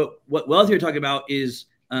 In what wealth you're talking about is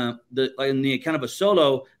in the account of a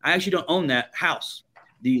solo, I actually don't own that house.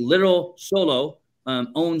 The literal solo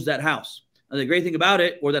owns that house. Now, the great thing about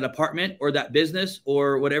it, or that apartment, or that business,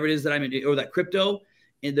 or whatever it is that I'm in, or that crypto,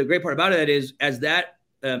 and the great part about it is as that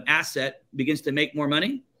asset begins to make more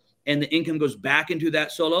money and the income goes back into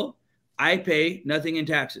that solo, I pay nothing in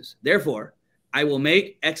taxes. Therefore, I will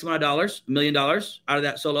make X amount of dollars, $1 million out of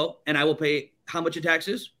that solo, and I will pay how much in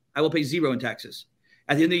taxes? I will pay zero in taxes.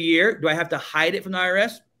 At the end of the year, do I have to hide it from the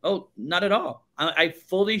IRS? Oh, not at all. I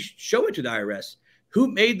fully show it to the IRS.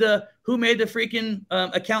 Who made the freaking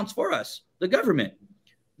accounts for us? The government.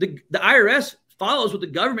 The IRS follows what the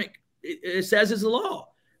government it says is the law.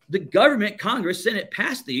 The government, Congress, Senate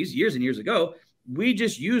passed these years and years ago. We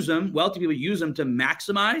just use them. Wealthy people use them to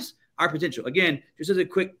maximize our potential. Again, just as a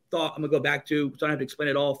quick thought, I'm going to go back to, so I don't have to explain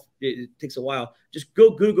it all. It takes a while. Just go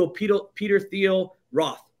Google Peter Thiel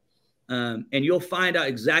Roth, and you'll find out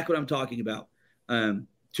exactly what I'm talking about.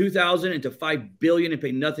 $2,000 into $5 billion and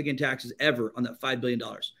pay nothing in taxes ever on that $5 billion.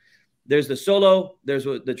 There's the solo, there's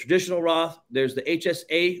the traditional Roth, there's the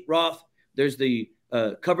HSA Roth, there's the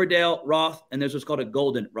Coverdale Roth, and there's what's called a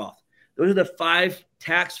golden Roth. Those are the 5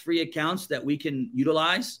 tax-free accounts that we can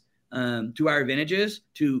utilize to our advantages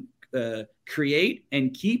to create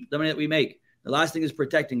and keep the money that we make. The last thing is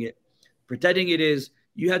protecting it. Protecting it is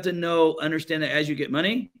you have to understand that as you get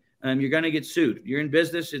money, you're going to get sued. You're in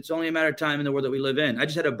business. It's only a matter of time in the world that we live in. I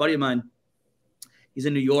just had a buddy of mine. He's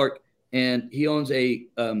in New York, and he owns a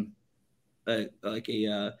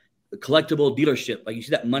collectible dealership. Like you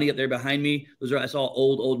see that money up there behind me. That's all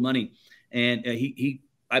old money. And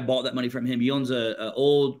I bought that money from him. He owns a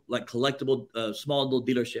old like collectible small little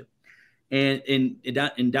dealership, and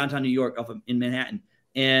in downtown New York, in Manhattan.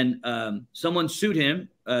 And someone sued him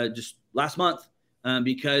just last month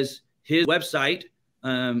because his website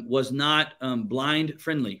was not blind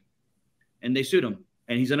friendly, and they sued him,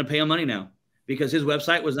 and he's going to pay him money now because his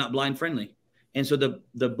website was not blind friendly. And so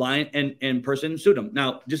the blind and person sued him.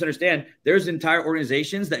 Now, just understand, there's entire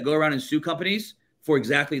organizations that go around and sue companies for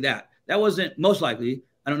exactly that. That wasn't most likely.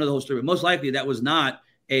 I don't know the whole story, but most likely that was not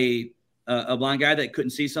a blind guy that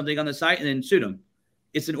couldn't see something on the site and then sued him.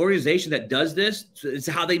 It's an organization that does this. So it's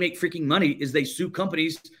how they make freaking money is they sue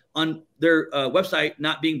companies on their website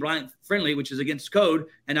not being blind friendly, which is against code,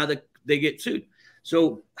 and now they get sued.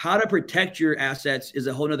 So how to protect your assets is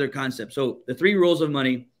a whole nother concept. So the 3 rules of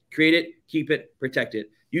money: create it, keep it, protect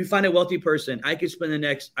it. You find a wealthy person, I could spend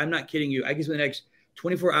I'm not kidding you, I could spend the next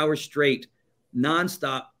 24 hours straight,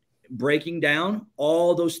 nonstop, breaking down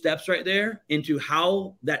all those steps right there into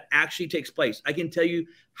how that actually takes place. I can tell you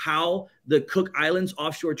how the Cook Islands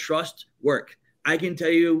Offshore Trust work. I can tell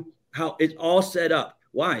you how it's all set up.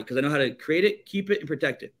 Why? Because I know how to create it, keep it, and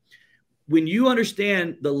protect it. When you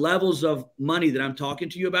understand the levels of money that I'm talking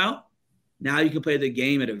to you about, now you can play the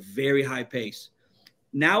game at a very high pace.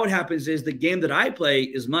 Now what happens is the game that I play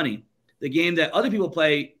is money. The game that other people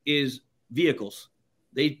play is vehicles.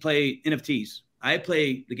 They play NFTs. I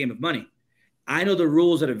play the game of money. I know the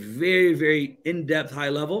rules at a very, very in-depth high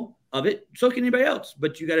level of it. So can anybody else,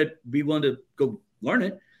 but you got to be willing to go learn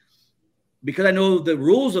it. Because I know the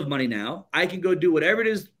rules of money now, I can go do whatever it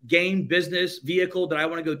is, game, business, vehicle that I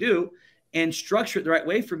want to go do and structure it the right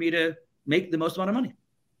way for me to make the most amount of money.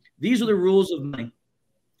 These are the rules of money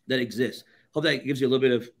that exist. Hope that gives you a little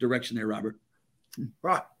bit of direction there, Robert.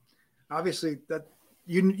 Right. Obviously, that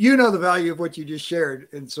you know the value of what you just shared,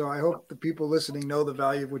 and so I hope the people listening know the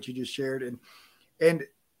value of what you just shared, and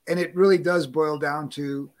it really does boil down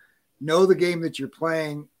to know the game that you're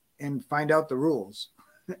playing and find out the rules,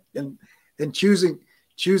 and choosing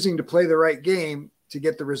to play the right game to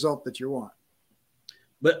get the result that you want.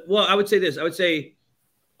 But well, I would say this. I would say,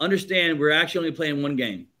 understand we're actually only playing one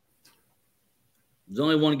game. There's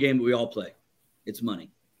only one game that we all play. It's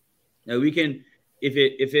money. Now we can, if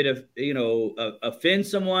it offends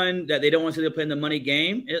someone that they don't want to say they're playing the money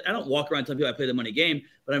game. I don't walk around telling people I play the money game,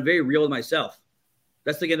 but I'm very real with myself.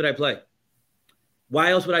 That's the game that I play.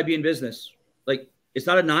 Why else would I be in business? Like, it's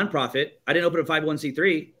not a nonprofit. I didn't open a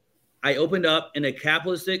 501c3. I opened up in a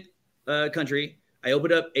capitalistic country. I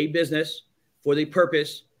opened up a business for the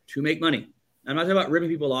purpose to make money. I'm not talking about ripping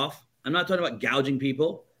people off. I'm not talking about gouging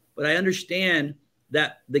people, but I understand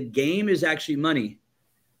that the game is actually money.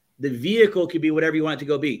 The vehicle could be whatever you want it to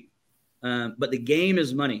go be. But the game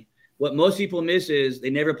is money. What most people miss is they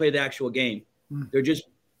never play the actual game. They're just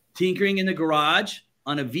tinkering in the garage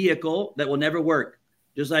on a vehicle that will never work.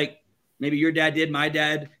 Just like maybe your dad did, my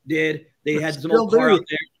dad did. They had some old car out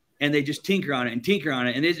there and they just tinker on it.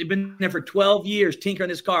 And they've been there for 12 years tinkering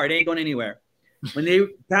this car. It ain't going anywhere. When they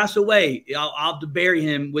pass away, I'll have to bury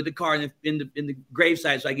him with the car in the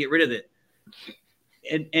gravesite so I get rid of it.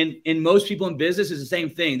 And most people in business is the same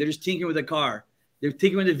thing. They're just tinkering with the car. They're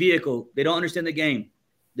tinkering with the vehicle. They don't understand the game.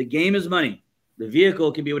 The game is money. The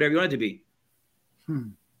vehicle can be whatever you want it to be.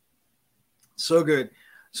 So good.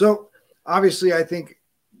 So obviously, I think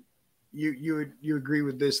you agree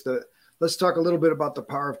with this. Let's talk a little bit about the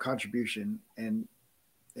power of contribution and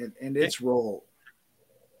its role.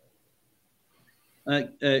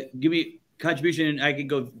 Give me contribution. I could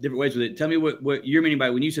go different ways with it. Tell me what you're meaning by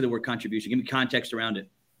when you say the word contribution. Give me context around it.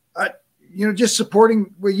 Just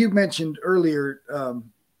supporting what you mentioned earlier,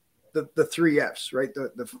 the 3 F's, right?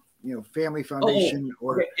 The family foundation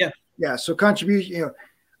yeah. So contribution,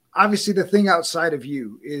 obviously the thing outside of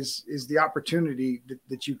you is the opportunity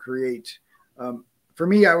that you create. For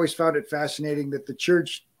me, I always found it fascinating that the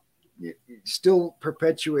church still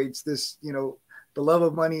perpetuates this, the love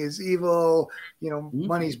of money is evil,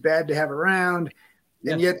 money's bad to have around,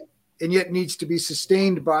 and yet needs to be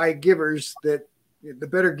sustained by givers that The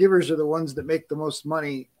better givers are the ones that make the most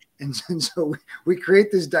money. And so we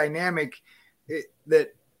create this dynamic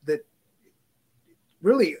that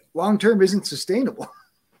really long-term isn't sustainable.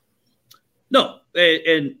 No.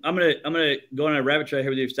 And I'm going to go on a rabbit trail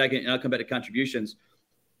here with you for a second, and I'll come back to contributions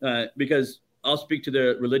because I'll speak to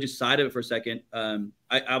the religious side of it for a second. I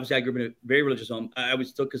grew up in a very religious home. I would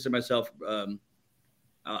still consider myself,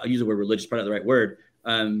 I'll use the word religious, probably not the right word.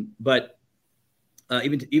 But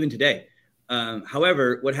even today.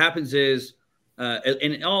 However, what happens is,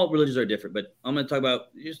 and all religions are different, but I'm going to talk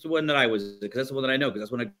about just the one that I was, because that's the one that I know, because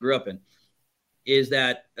that's what I grew up in, is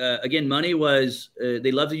that, again, money was,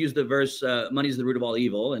 they love to use the verse, money is the root of all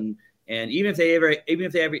evil. And even if they ever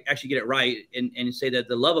actually get it right and say that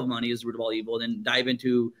the love of money is the root of all evil, and then dive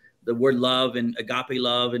into the word love and agape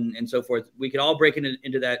love and so forth, we could all break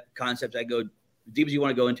into that concept. I go deep as you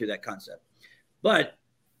want to go into that concept. But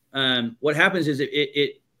what happens is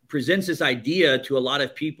it presents this idea to a lot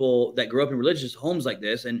of people that grew up in religious homes like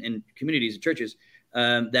this and communities and churches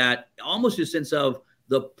that almost a sense of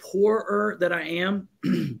the poorer that I am,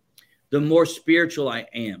 the more spiritual I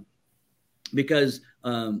am, because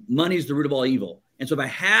money is the root of all evil. And so if I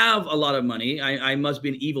have a lot of money, I must be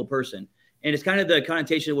an evil person. And it's kind of the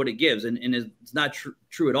connotation of what it gives. And it's not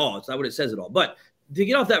true at all. It's not what it says at all. But to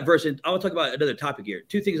get off that verse, and I'll talk about another topic here.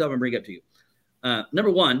 Two things I'm going to bring up to you.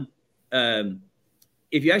 Number one,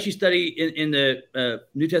 if you actually study in the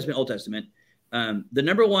New Testament, Old Testament, the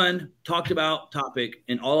number one talked about topic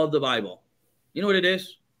in all of the Bible, you know what it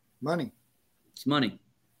is? Money. It's money.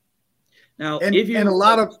 Now, and a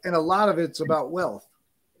lot of it's about wealth.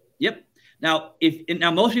 Yep. Now,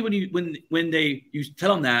 most people when you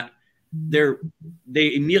tell them that,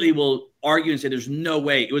 they immediately will argue and say there's no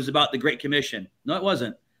way it was about the Great Commission. No, it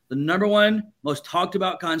wasn't. The number one most talked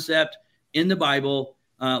about concept in the Bible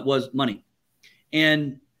was money.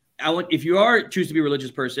 And if you choose to be a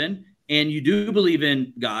religious person and you do believe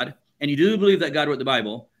in God and you do believe that God wrote the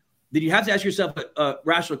Bible, then you have to ask yourself a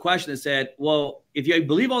rational question that said, well, if you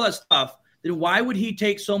believe all that stuff, then why would he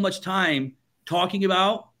take so much time talking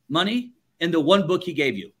about money in the one book he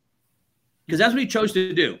gave you? Because that's what he chose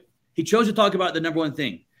to do. He chose to talk about the number one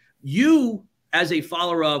thing. You, as a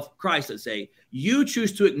follower of Christ, let's say, you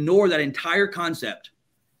choose to ignore that entire concept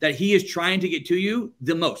that he is trying to get to you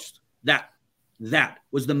the most. That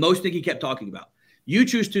was the most thing he kept talking about. You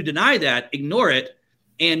choose to deny that, ignore it.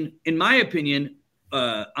 And in my opinion,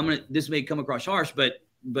 this may come across harsh, but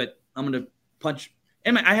I'm going to punch.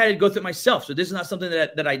 And I had to go through it myself. So this is not something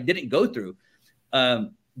that I didn't go through.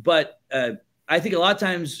 But I think a lot of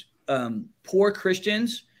times poor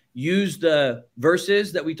Christians use the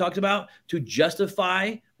verses that we talked about to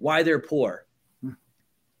justify why they're poor.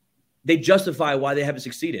 They justify why they haven't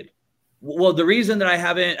succeeded. Well, the reason that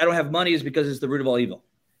I don't have money is because it's the root of all evil.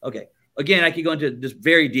 Okay. Again, I could go into this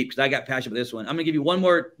very deep because I got passionate with this one. I'm going to give you one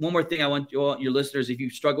more thing I want your listeners, if you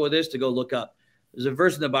struggle with this, to go look up. There's a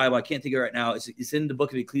verse in the Bible. I can't think of it right now. It's in the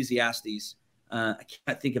book of Ecclesiastes. I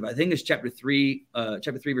can't think of it. I think it's chapter 3,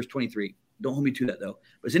 verse 23. Don't hold me to that, though.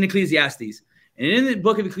 But it's in Ecclesiastes. And in the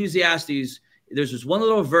book of Ecclesiastes, there's this one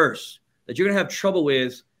little verse that you're going to have trouble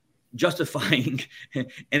with justifying.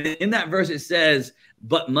 And in that verse, it says,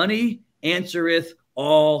 but money answereth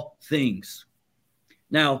all things.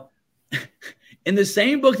 Now, in the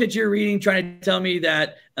same book that you're reading, trying to tell me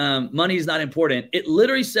that money is not important, it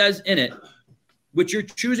literally says in it, which you're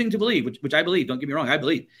choosing to believe, which I believe, don't get me wrong, I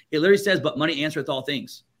believe. It literally says, but money answereth all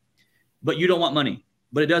things. But you don't want money,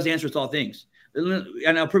 but it does answer all things.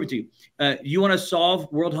 And I'll prove it to you. You want to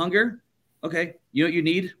solve world hunger? Okay. You know what you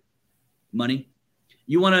need? Money.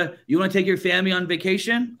 You want to take your family on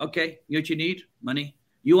vacation? Okay. You know what you need? Money.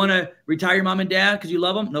 You want to retire your mom and dad because you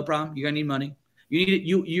love them? No problem. You're going to need money. You need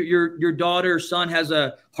your daughter or son has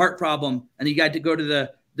a heart problem and you got to go to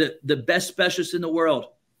the best specialist in the world.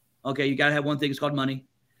 Okay. You got to have one thing. It's called money.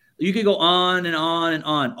 You can go on and on and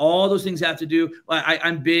on. All those things have to do.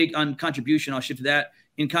 I'm big on contribution. I'll shift to that.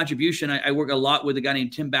 In contribution, I work a lot with a guy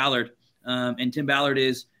named Tim Ballard. And Tim Ballard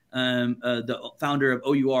is the founder of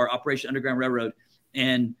OUR, Operation Underground Railroad.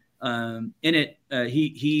 And in it,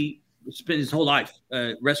 he spent his whole life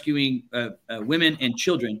rescuing women and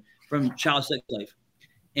children from child sex slave.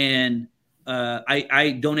 And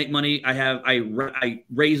I donate money. I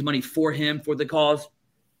raise money for him for the cause.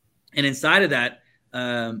 And inside of that,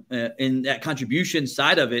 in that contribution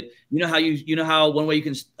side of it, you know how one way you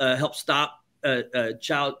can help stop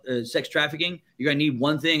child sex trafficking, you're going to need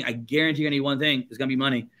one thing. I guarantee you're going to need one thing. It's going to be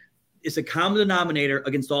money. It's a common denominator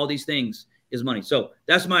against all these things is money. So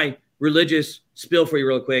that's my religious spill for you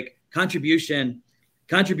real quick. Contribution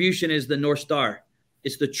is the North Star.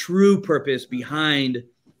 It's the true purpose behind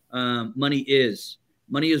money is.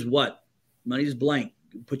 Money is what? Money is blank.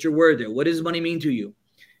 Put your word there. What does money mean to you?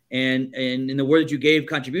 And in the word that you gave,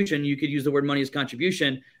 contribution, you could use the word money as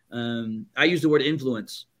contribution. I use the word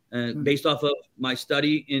influence based off of my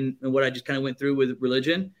study in what I just kind of went through with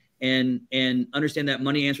religion, and understand that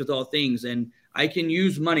money answers all things. And I can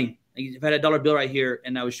use money. I've had a dollar bill right here,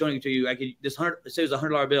 and I was showing it to you. I could it says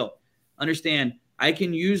 $100 bill. Understand, I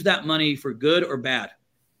can use that money for good or bad.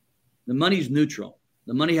 The money is neutral.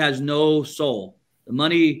 The money has no soul. The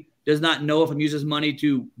money does not know if I'm using this money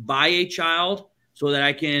to buy a child so that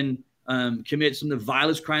I can commit some of the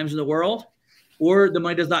vilest crimes in the world, or the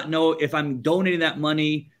money does not know if I'm donating that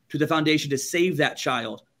money to the foundation to save that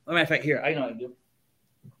child. As a matter of fact, here, I know what I do.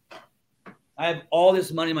 I have all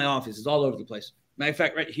this money in my office. It's all over the place. Matter of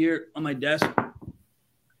fact, right here on my desk,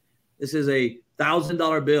 this is a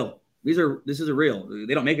 $1,000 bill. This is a real.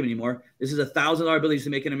 They don't make them anymore. This is a $1,000 bill they used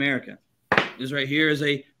to make in America. This right here is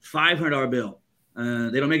a $500 bill.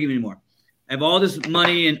 They don't make them anymore. I have all this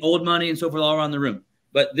money and old money and so forth all around the room.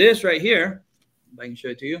 But this right here, if I can show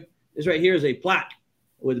it to you, this right here is a plaque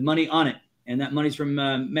with money on it. And that money's from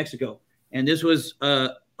Mexico. And this was a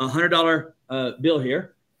 $100 bill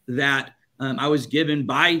here that I was given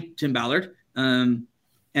by Tim Ballard. And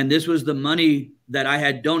this was the money that I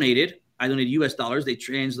had donated. I donated US dollars. They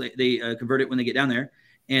convert it when they get down there.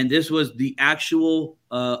 And this was the actual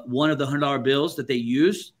one of the $100 bills that they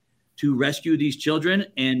used to rescue these children.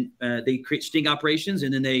 And they create sting operations.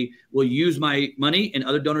 And then they will use my money and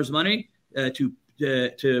other donors' money to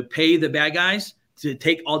pay the bad guys to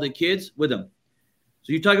take all the kids with them.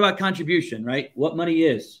 So you talk about contribution, right? What money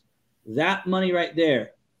is. That money right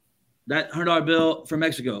there, that $100 bill from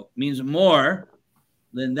Mexico means more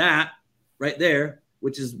than that right there,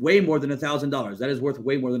 which is way more than $1,000. That is worth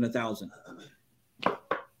way more than $1,000.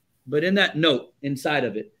 But in that note inside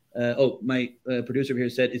of it, my producer here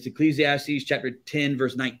said it's Ecclesiastes chapter 10,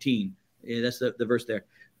 verse 19. Yeah, that's the verse there.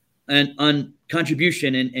 And on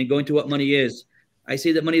contribution and going to what money is, I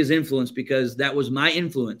say that money is influence because that was my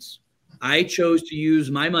influence. I chose to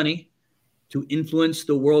use my money to influence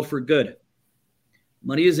the world for good.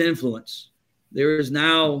 Money is influence. There is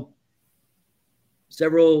now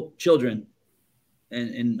several children,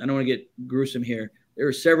 and I don't want to get gruesome here. There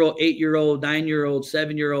are several 8-year-old, 9-year-old,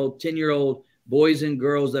 7-year-old, 10-year-old boys and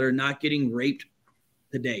girls that are not getting raped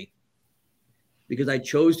today because I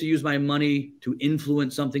chose to use my money to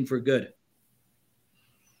influence something for good.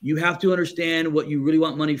 You have to understand what you really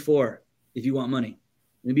want money for if you want money.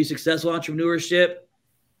 To be successful entrepreneurship,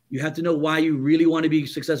 you have to know why you really want to be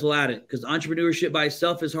successful at it, because entrepreneurship by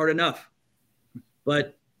itself is hard enough.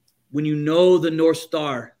 But when you know the North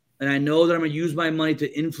Star, and I know that I'm going to use my money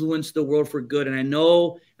to influence the world for good, and I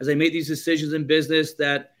know as I make these decisions in business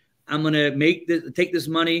that I'm going to take this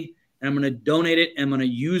money and I'm going to donate it and I'm going to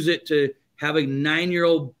use it to have a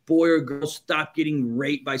 9-year-old boy or girl stop getting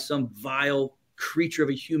raped by some vile creature of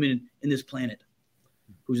a human in this planet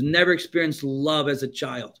who's never experienced love as a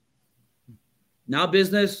child. Now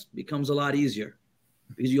business becomes a lot easier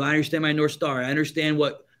because you understand my North Star. I understand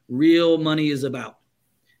what real money is about.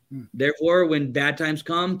 Therefore, when bad times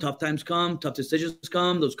come, tough decisions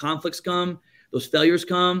come, those conflicts come, those failures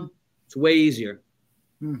come, it's way easier.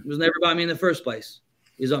 It was never about me in the first place.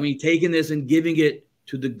 It was about me taking this and giving it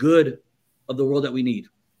to the good of the world that we need.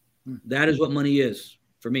 That is what money is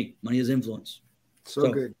for me. Money is influence.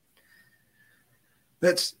 So good.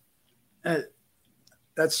 That's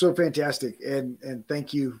so fantastic, and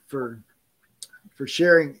thank you for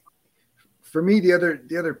sharing. For me, the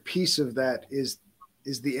other piece of that is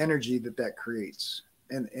the energy that creates,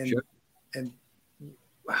 and sure. And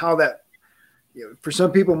how that, for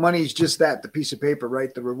some people, money is just that, the piece of paper,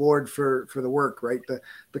 right? The reward for the work, right?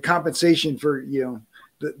 The compensation for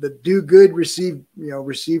the do good, receive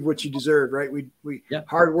what you deserve, right? We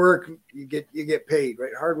hard work, you get paid,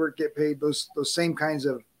 right? Hard work, get paid, those same kinds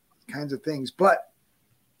of things. But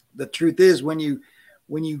the truth is, when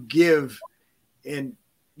you give and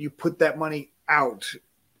you put that money out,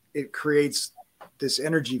 it creates this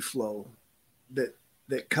energy flow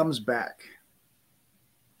that comes back.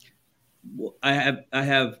 Well, I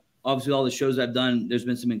have obviously all the shows I've done, there's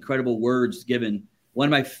been some incredible words given. One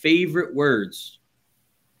of my favorite words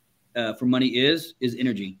for money is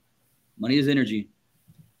energy. Money is energy.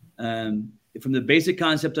 From the basic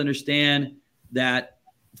concept, understand that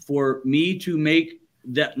for me to make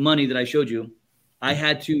that money that I showed you, I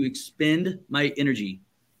had to expend my energy.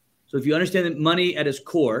 So if you understand that money at its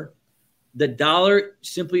core, the dollar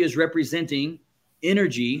simply is representing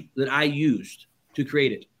energy that I used to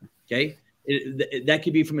create it. Okay. That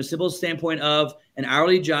could be from a simple standpoint of an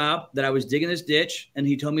hourly job that I was digging this ditch and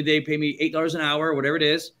he told me they pay me $8 an hour or whatever it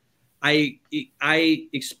is. I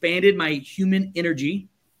expanded my human energy,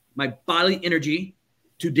 my bodily energy,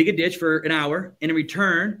 to dig a ditch for an hour. And in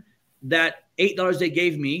return, that $8 they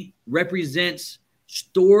gave me represents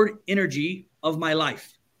stored energy of my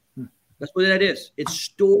life. That's what that is. It's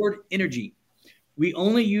stored energy. We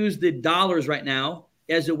only use the dollars right now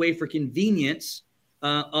as a way for convenience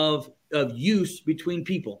of use between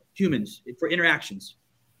people, humans, for interactions.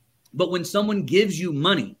 But when someone gives you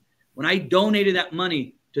money, when I donated that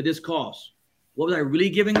money to this cause, what was I really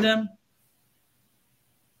giving them?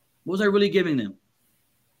 What was I really giving them?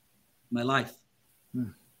 My life.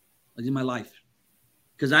 I did my life.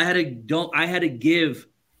 Because I had to give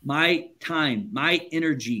my time, my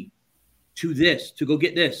energy to this, to go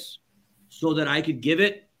get this, so that I could give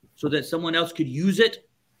it, so that someone else could use it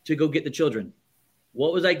to go get the children.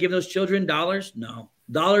 What was I giving those children? Dollars? No.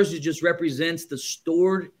 Dollars just represents the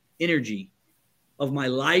stored energy of my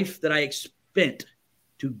life that I spent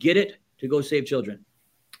to get it to go save children.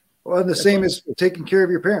 Well, and the same as taking care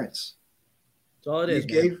of your parents. That's all it is.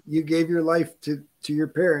 You gave your life to your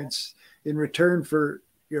parents in return for,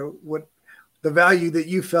 what the value that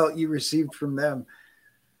you felt you received from them.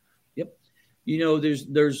 Yep.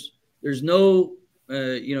 There's no,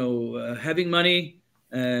 having money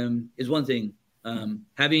is one thing.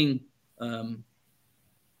 Having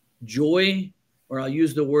joy, or I'm going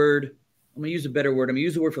to use a better word. I'm going to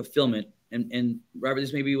use the word fulfillment. And Robert,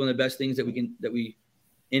 this may be one of the best things that we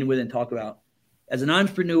end with and talk about. As an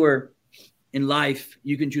entrepreneur in life,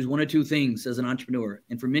 you can choose one or two things as an entrepreneur.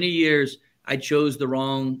 And for many years, I chose the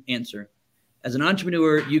wrong answer. As an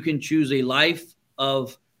entrepreneur, you can choose a life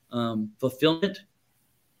of fulfillment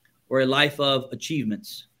or a life of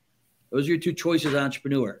achievements. Those are your two choices as an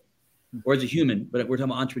entrepreneur or as a human, but we're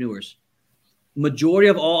talking about entrepreneurs. Majority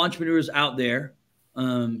of all entrepreneurs out there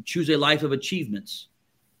choose a life of achievements.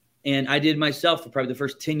 And I did myself for probably the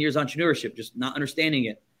first 10 years of entrepreneurship, just not understanding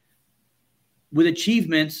it. With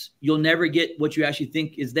achievements, you'll never get what you actually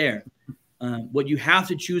think is there. What you have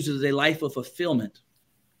to choose is a life of fulfillment.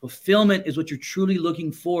 Fulfillment is what you're truly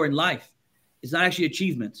looking for in life. It's not actually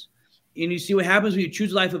achievements. And you see what happens when you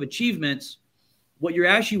choose a life of achievements. What you're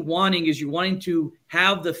actually wanting is you're wanting to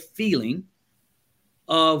have the feeling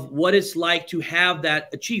of what it's like to have that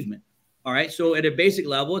achievement. All right. So at a basic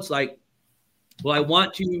level, it's like, well, I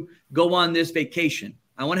want to go on this vacation.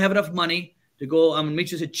 I want to have enough money to go. I'm going to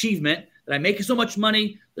reach this achievement that I make so much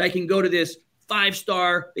money that I can go to this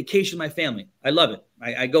 5-star vacation with my family. I love it.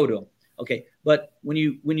 I go to them. Okay. But when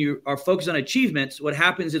you are focused on achievements, what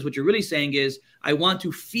happens is what you're really saying is, I want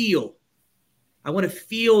to feel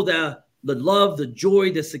the love, the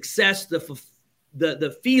joy, the success,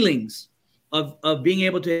 the feelings of being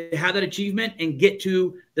able to have that achievement and get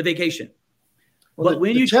to the vacation. Well, but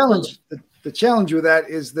the challenge with that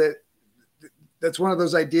is that's one of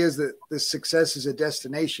those ideas that the success is a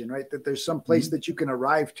destination, right? That there's some place that you can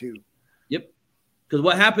arrive to. Yep. Because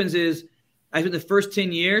what happens is, I spent the first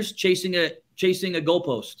 10 years chasing a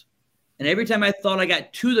goalpost. And every time I thought I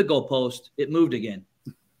got to the goalpost, it moved again.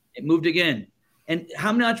 It moved again. And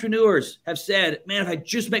how many entrepreneurs have said, man, if I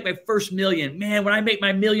just make my first million, man, when I make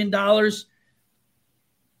my $1 million,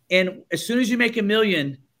 and as soon as you make $1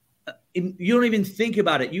 million, you don't even think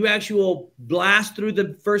about it. You actually will blast through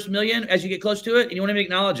the first million as you get close to it, and you won't even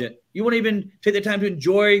acknowledge it. You won't even take the time to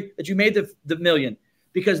enjoy that you made the million,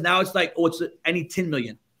 because now it's like, I need 10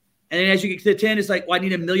 million. And then as you get to the 10, it's like, well, I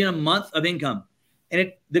need $1 million a month of income.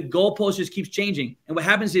 And the goalpost just keeps changing. And what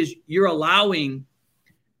happens is you're allowing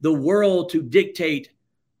the world to dictate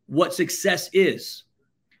what success is.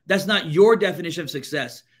 That's not your definition of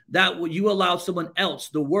success. That you allow someone else,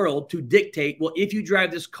 the world, to dictate, well, if you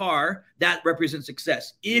drive this car, that represents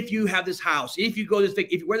success. If you have this house, if you go this thing,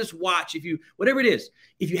 if you wear this watch, whatever it is,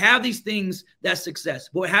 if you have these things, that's success.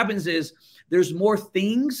 But what happens is there's more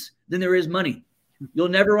things than there is money. You'll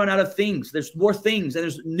never run out of things. There's more things, and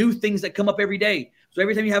there's new things that come up every day. So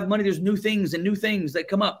every time you have money, there's new things that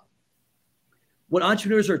come up. What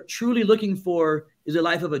entrepreneurs are truly looking for is a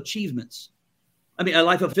life of achievements. A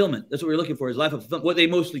life of fulfillment. That's what we're looking for, is life of fulfillment. What they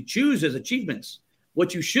mostly choose is achievements.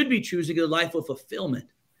 What you should be choosing is a life of fulfillment.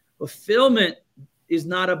 Fulfillment is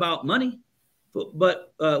not about money,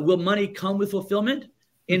 but will money come with fulfillment?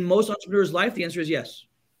 In most entrepreneurs' life, the answer is yes.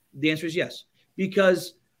 The answer is yes.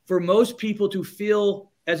 Because for most people to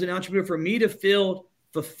feel, as an entrepreneur, for me to feel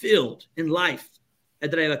fulfilled in life,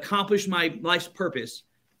 and that I've accomplished my life's purpose,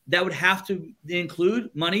 that would have to include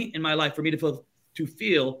money in my life for me to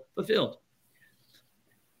feel fulfilled.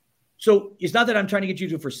 So it's not that I'm trying to get you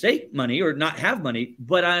to forsake money or not have money,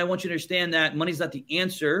 but I want you to understand that money is not the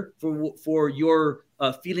answer for your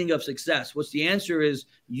feeling of success. What's the answer is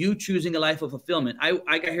you choosing a life of fulfillment. I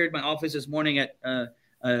got here at my office this morning at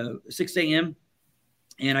 6 a.m.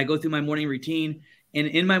 and I go through my morning routine. And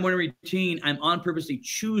in my morning routine, I'm on purposely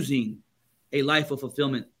choosing a life of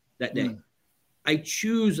fulfillment that day. I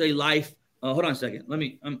choose a life. Hold on a second.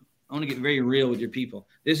 I want to get very real with your people.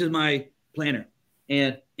 This is my planner.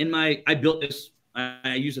 And I built this.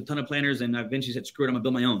 I used a ton of planners, and I eventually said, screw it, I'm going to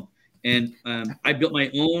build my own. And I built my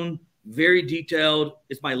own, very detailed.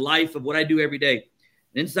 It's my life of what I do every day.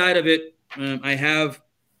 Inside of it, I have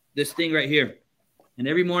this thing right here. And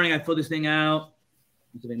every morning I fill this thing out.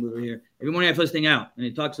 Let's see if I can move over here. Every morning I fill this thing out. And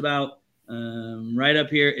it talks about, right up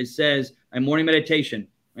here, it says, my morning meditation,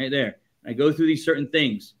 right there. I go through these certain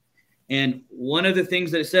things. And one of the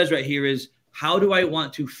things that it says right here is, how do I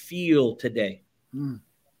want to feel today? It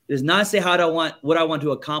does not say what I want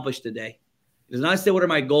to accomplish today. It does not say what are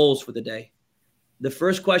my goals for the day. The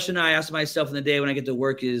first question I ask myself in the day when I get to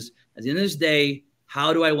work is, at the end of this day,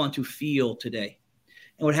 how do I want to feel today?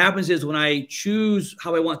 And what happens is when I choose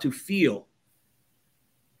how I want to feel,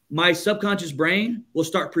 my subconscious brain will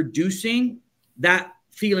start producing that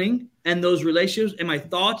feeling, and those relationships and my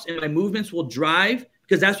thoughts and my movements will drive,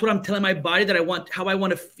 because that's what I'm telling my body that I want, how I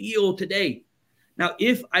want to feel today. Now,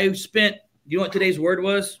 if I spent, you know what today's word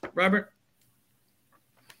was, Robert?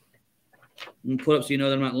 I'm going to put up so you know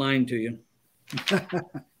that I'm not lying to you.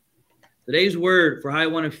 Today's word for how I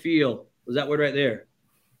want to feel was that word right there.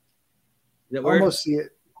 That word? Almost see it.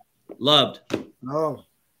 Loved. Oh,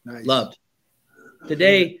 nice. Loved.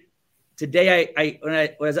 Today, I when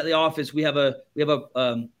I was at the office, we have a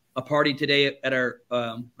party today at our.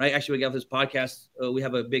 Right, actually, we got this podcast. We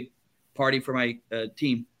have a big party for my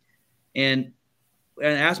team, and I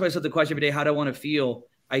ask myself the question every day: how do I want to feel?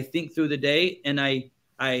 I think through the day, and I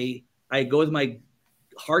go with my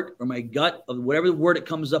heart or my gut of whatever the word that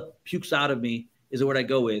comes up, pukes out of me, is the word I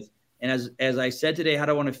go with. And as I said today, how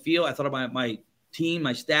do I want to feel? I thought about my team,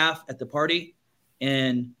 my staff at the party,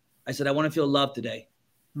 and I said, I want to feel loved today.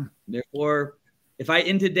 Therefore, if I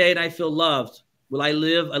end today and I feel loved, will I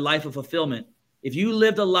live a life of fulfillment? If you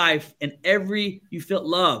lived a life and you felt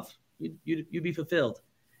love, you'd be fulfilled.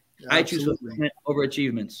 Absolutely. I choose fulfillment over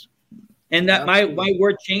achievements. And that my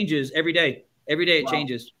word changes every day. Every day it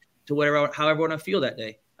changes to however I want to feel that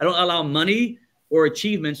day. I don't allow money or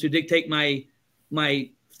achievements to dictate my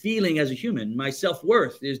feeling as a human. My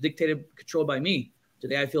self-worth is dictated, controlled by me.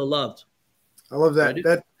 Today I feel loved. I love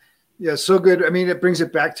that. Yeah, so good. I mean, it brings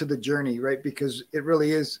it back to the journey, right? Because it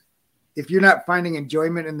really is. If you're not finding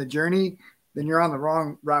enjoyment in the journey, then you're on the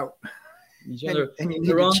wrong route. And you need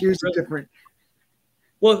to choose a different.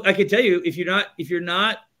 Well, I can tell you, if you're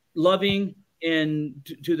not loving and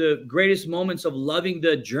to the greatest moments of loving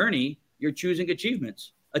the journey, you're choosing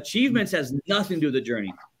achievements. Achievements has nothing to do with the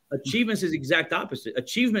journey. Achievements is the exact opposite.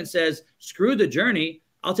 Achievement says, screw the journey.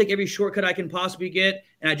 I'll take every shortcut I can possibly get,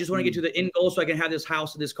 and I just want to get to the end goal so I can have this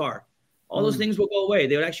house and this car. All those things will go away.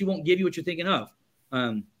 They actually won't give you what you're thinking of.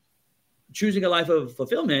 Choosing a life of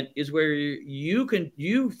fulfillment is where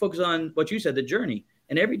you focus on what you said, the journey.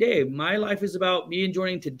 And every day, my life is about me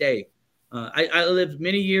enjoying today. I lived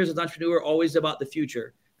many years as an entrepreneur, always about the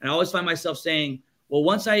future. And I always find myself saying, well,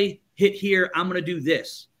 once I hit here, I'm going to do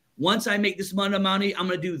this. Once I make this amount of money, I'm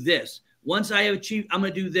going to do this. Once I achieve, I'm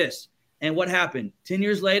going to do this. And what happened? 10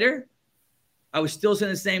 years later, I was still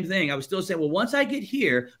saying the same thing. I was still saying, well, once I get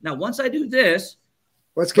here, now once I do this.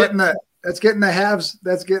 That's getting the haves.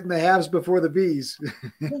 That's getting the haves before the bees.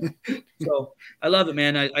 So I love it,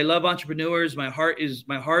 man. I love entrepreneurs. My heart is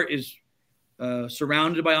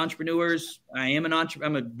surrounded by entrepreneurs. I'm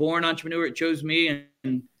a born entrepreneur. It chose me,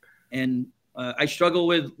 and I struggle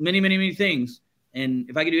with many, many, many things. And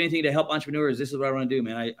if I could do anything to help entrepreneurs, this is what I want to do,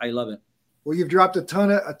 man. I love it. Well, you've dropped a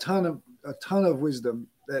ton of wisdom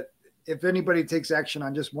that if anybody takes action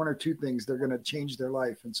on just one or two things, they're going to change their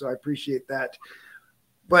life. And so I appreciate that.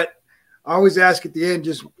 But I always ask at the end,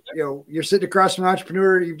 just, you're sitting across from an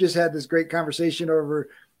entrepreneur. You've just had this great conversation over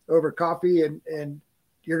coffee, and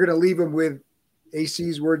you're going to leave them with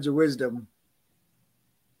AC's words of wisdom.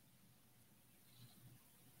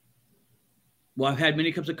 Well, I've had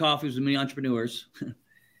many cups of coffee with many entrepreneurs.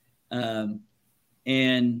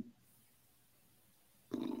 And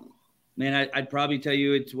man, I'd probably tell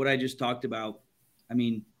you it's what I just talked about. I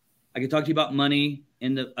mean, I could talk to you about money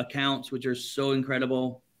and the accounts, which are so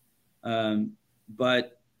incredible.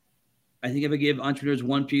 But I think if I give entrepreneurs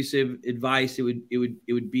one piece of advice, it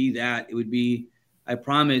would be that. It would be, I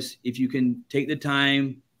promise, if you can take the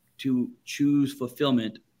time to choose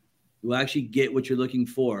fulfillment, you will actually get what you're looking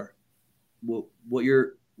for. where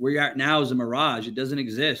you're at now is a mirage. It doesn't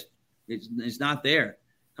exist. It's not there.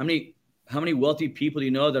 How many wealthy people do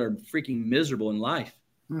you know that are freaking miserable in life?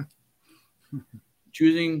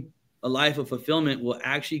 Choosing a life of fulfillment will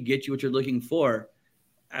actually get you what you're looking for.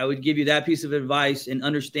 I would give you that piece of advice and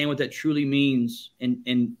understand what that truly means,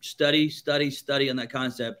 and study on that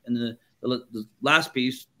concept. And the last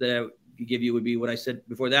piece that I could give you would be what I said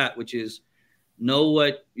before that, which is know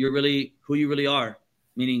who you really are.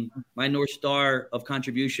 Meaning my North Star of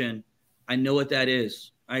contribution. I know what that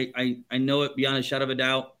is. I know it beyond a shadow of a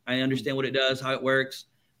doubt. I understand what it does, how it works.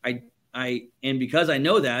 And because I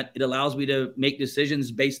know that, it allows me to make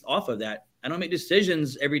decisions based off of that. I don't make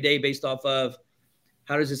decisions every day based off of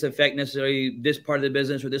how does this affect necessarily this part of the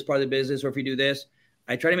business or this part of the business, or if we do this.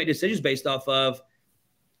 I try to make decisions based off of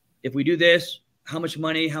if we do this, how much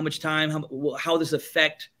money, how much time, how this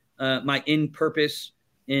affect my end purpose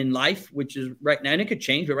in life, which is right now, and it could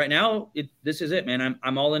change, but right now, this is it, man.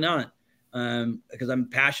 I'm all in on it because I'm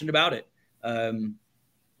passionate about it. I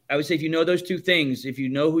would say if you know those two things, if you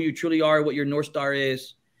know who you truly are, what your North Star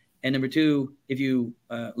is, and number two, if you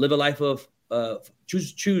live a life of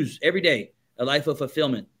choose every day a life of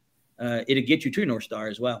fulfillment, it'll get you to your North Star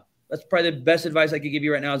as well. That's probably the best advice I could give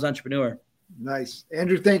you right now as an entrepreneur. Nice.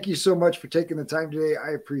 Andrew, thank you so much for taking the time today.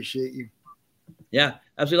 I appreciate you. Yeah,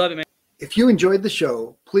 absolutely love it, man. If you enjoyed the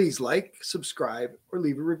show, please like, subscribe, or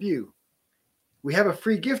leave a review. We have a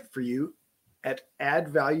free gift for you at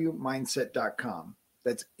addvaluemindset.com.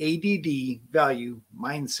 That's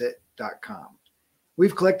addvaluemindset.com.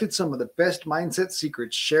 We've collected some of the best mindset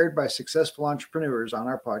secrets shared by successful entrepreneurs on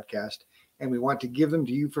our podcast, and we want to give them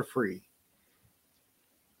to you for free.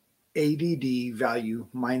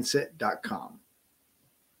 addvaluemindset.com.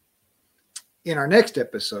 In our next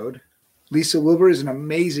episode, Lisa Wilbur is an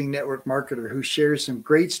amazing network marketer who shares some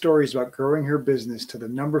great stories about growing her business to the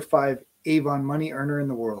number 5 Avon money earner in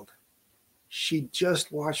the world. She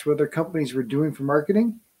just watched what other companies were doing for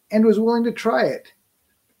marketing and was willing to try it.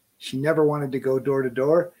 She never wanted to go door to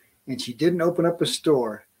door, and she didn't open up a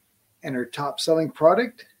store. And her top selling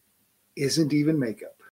product isn't even makeup.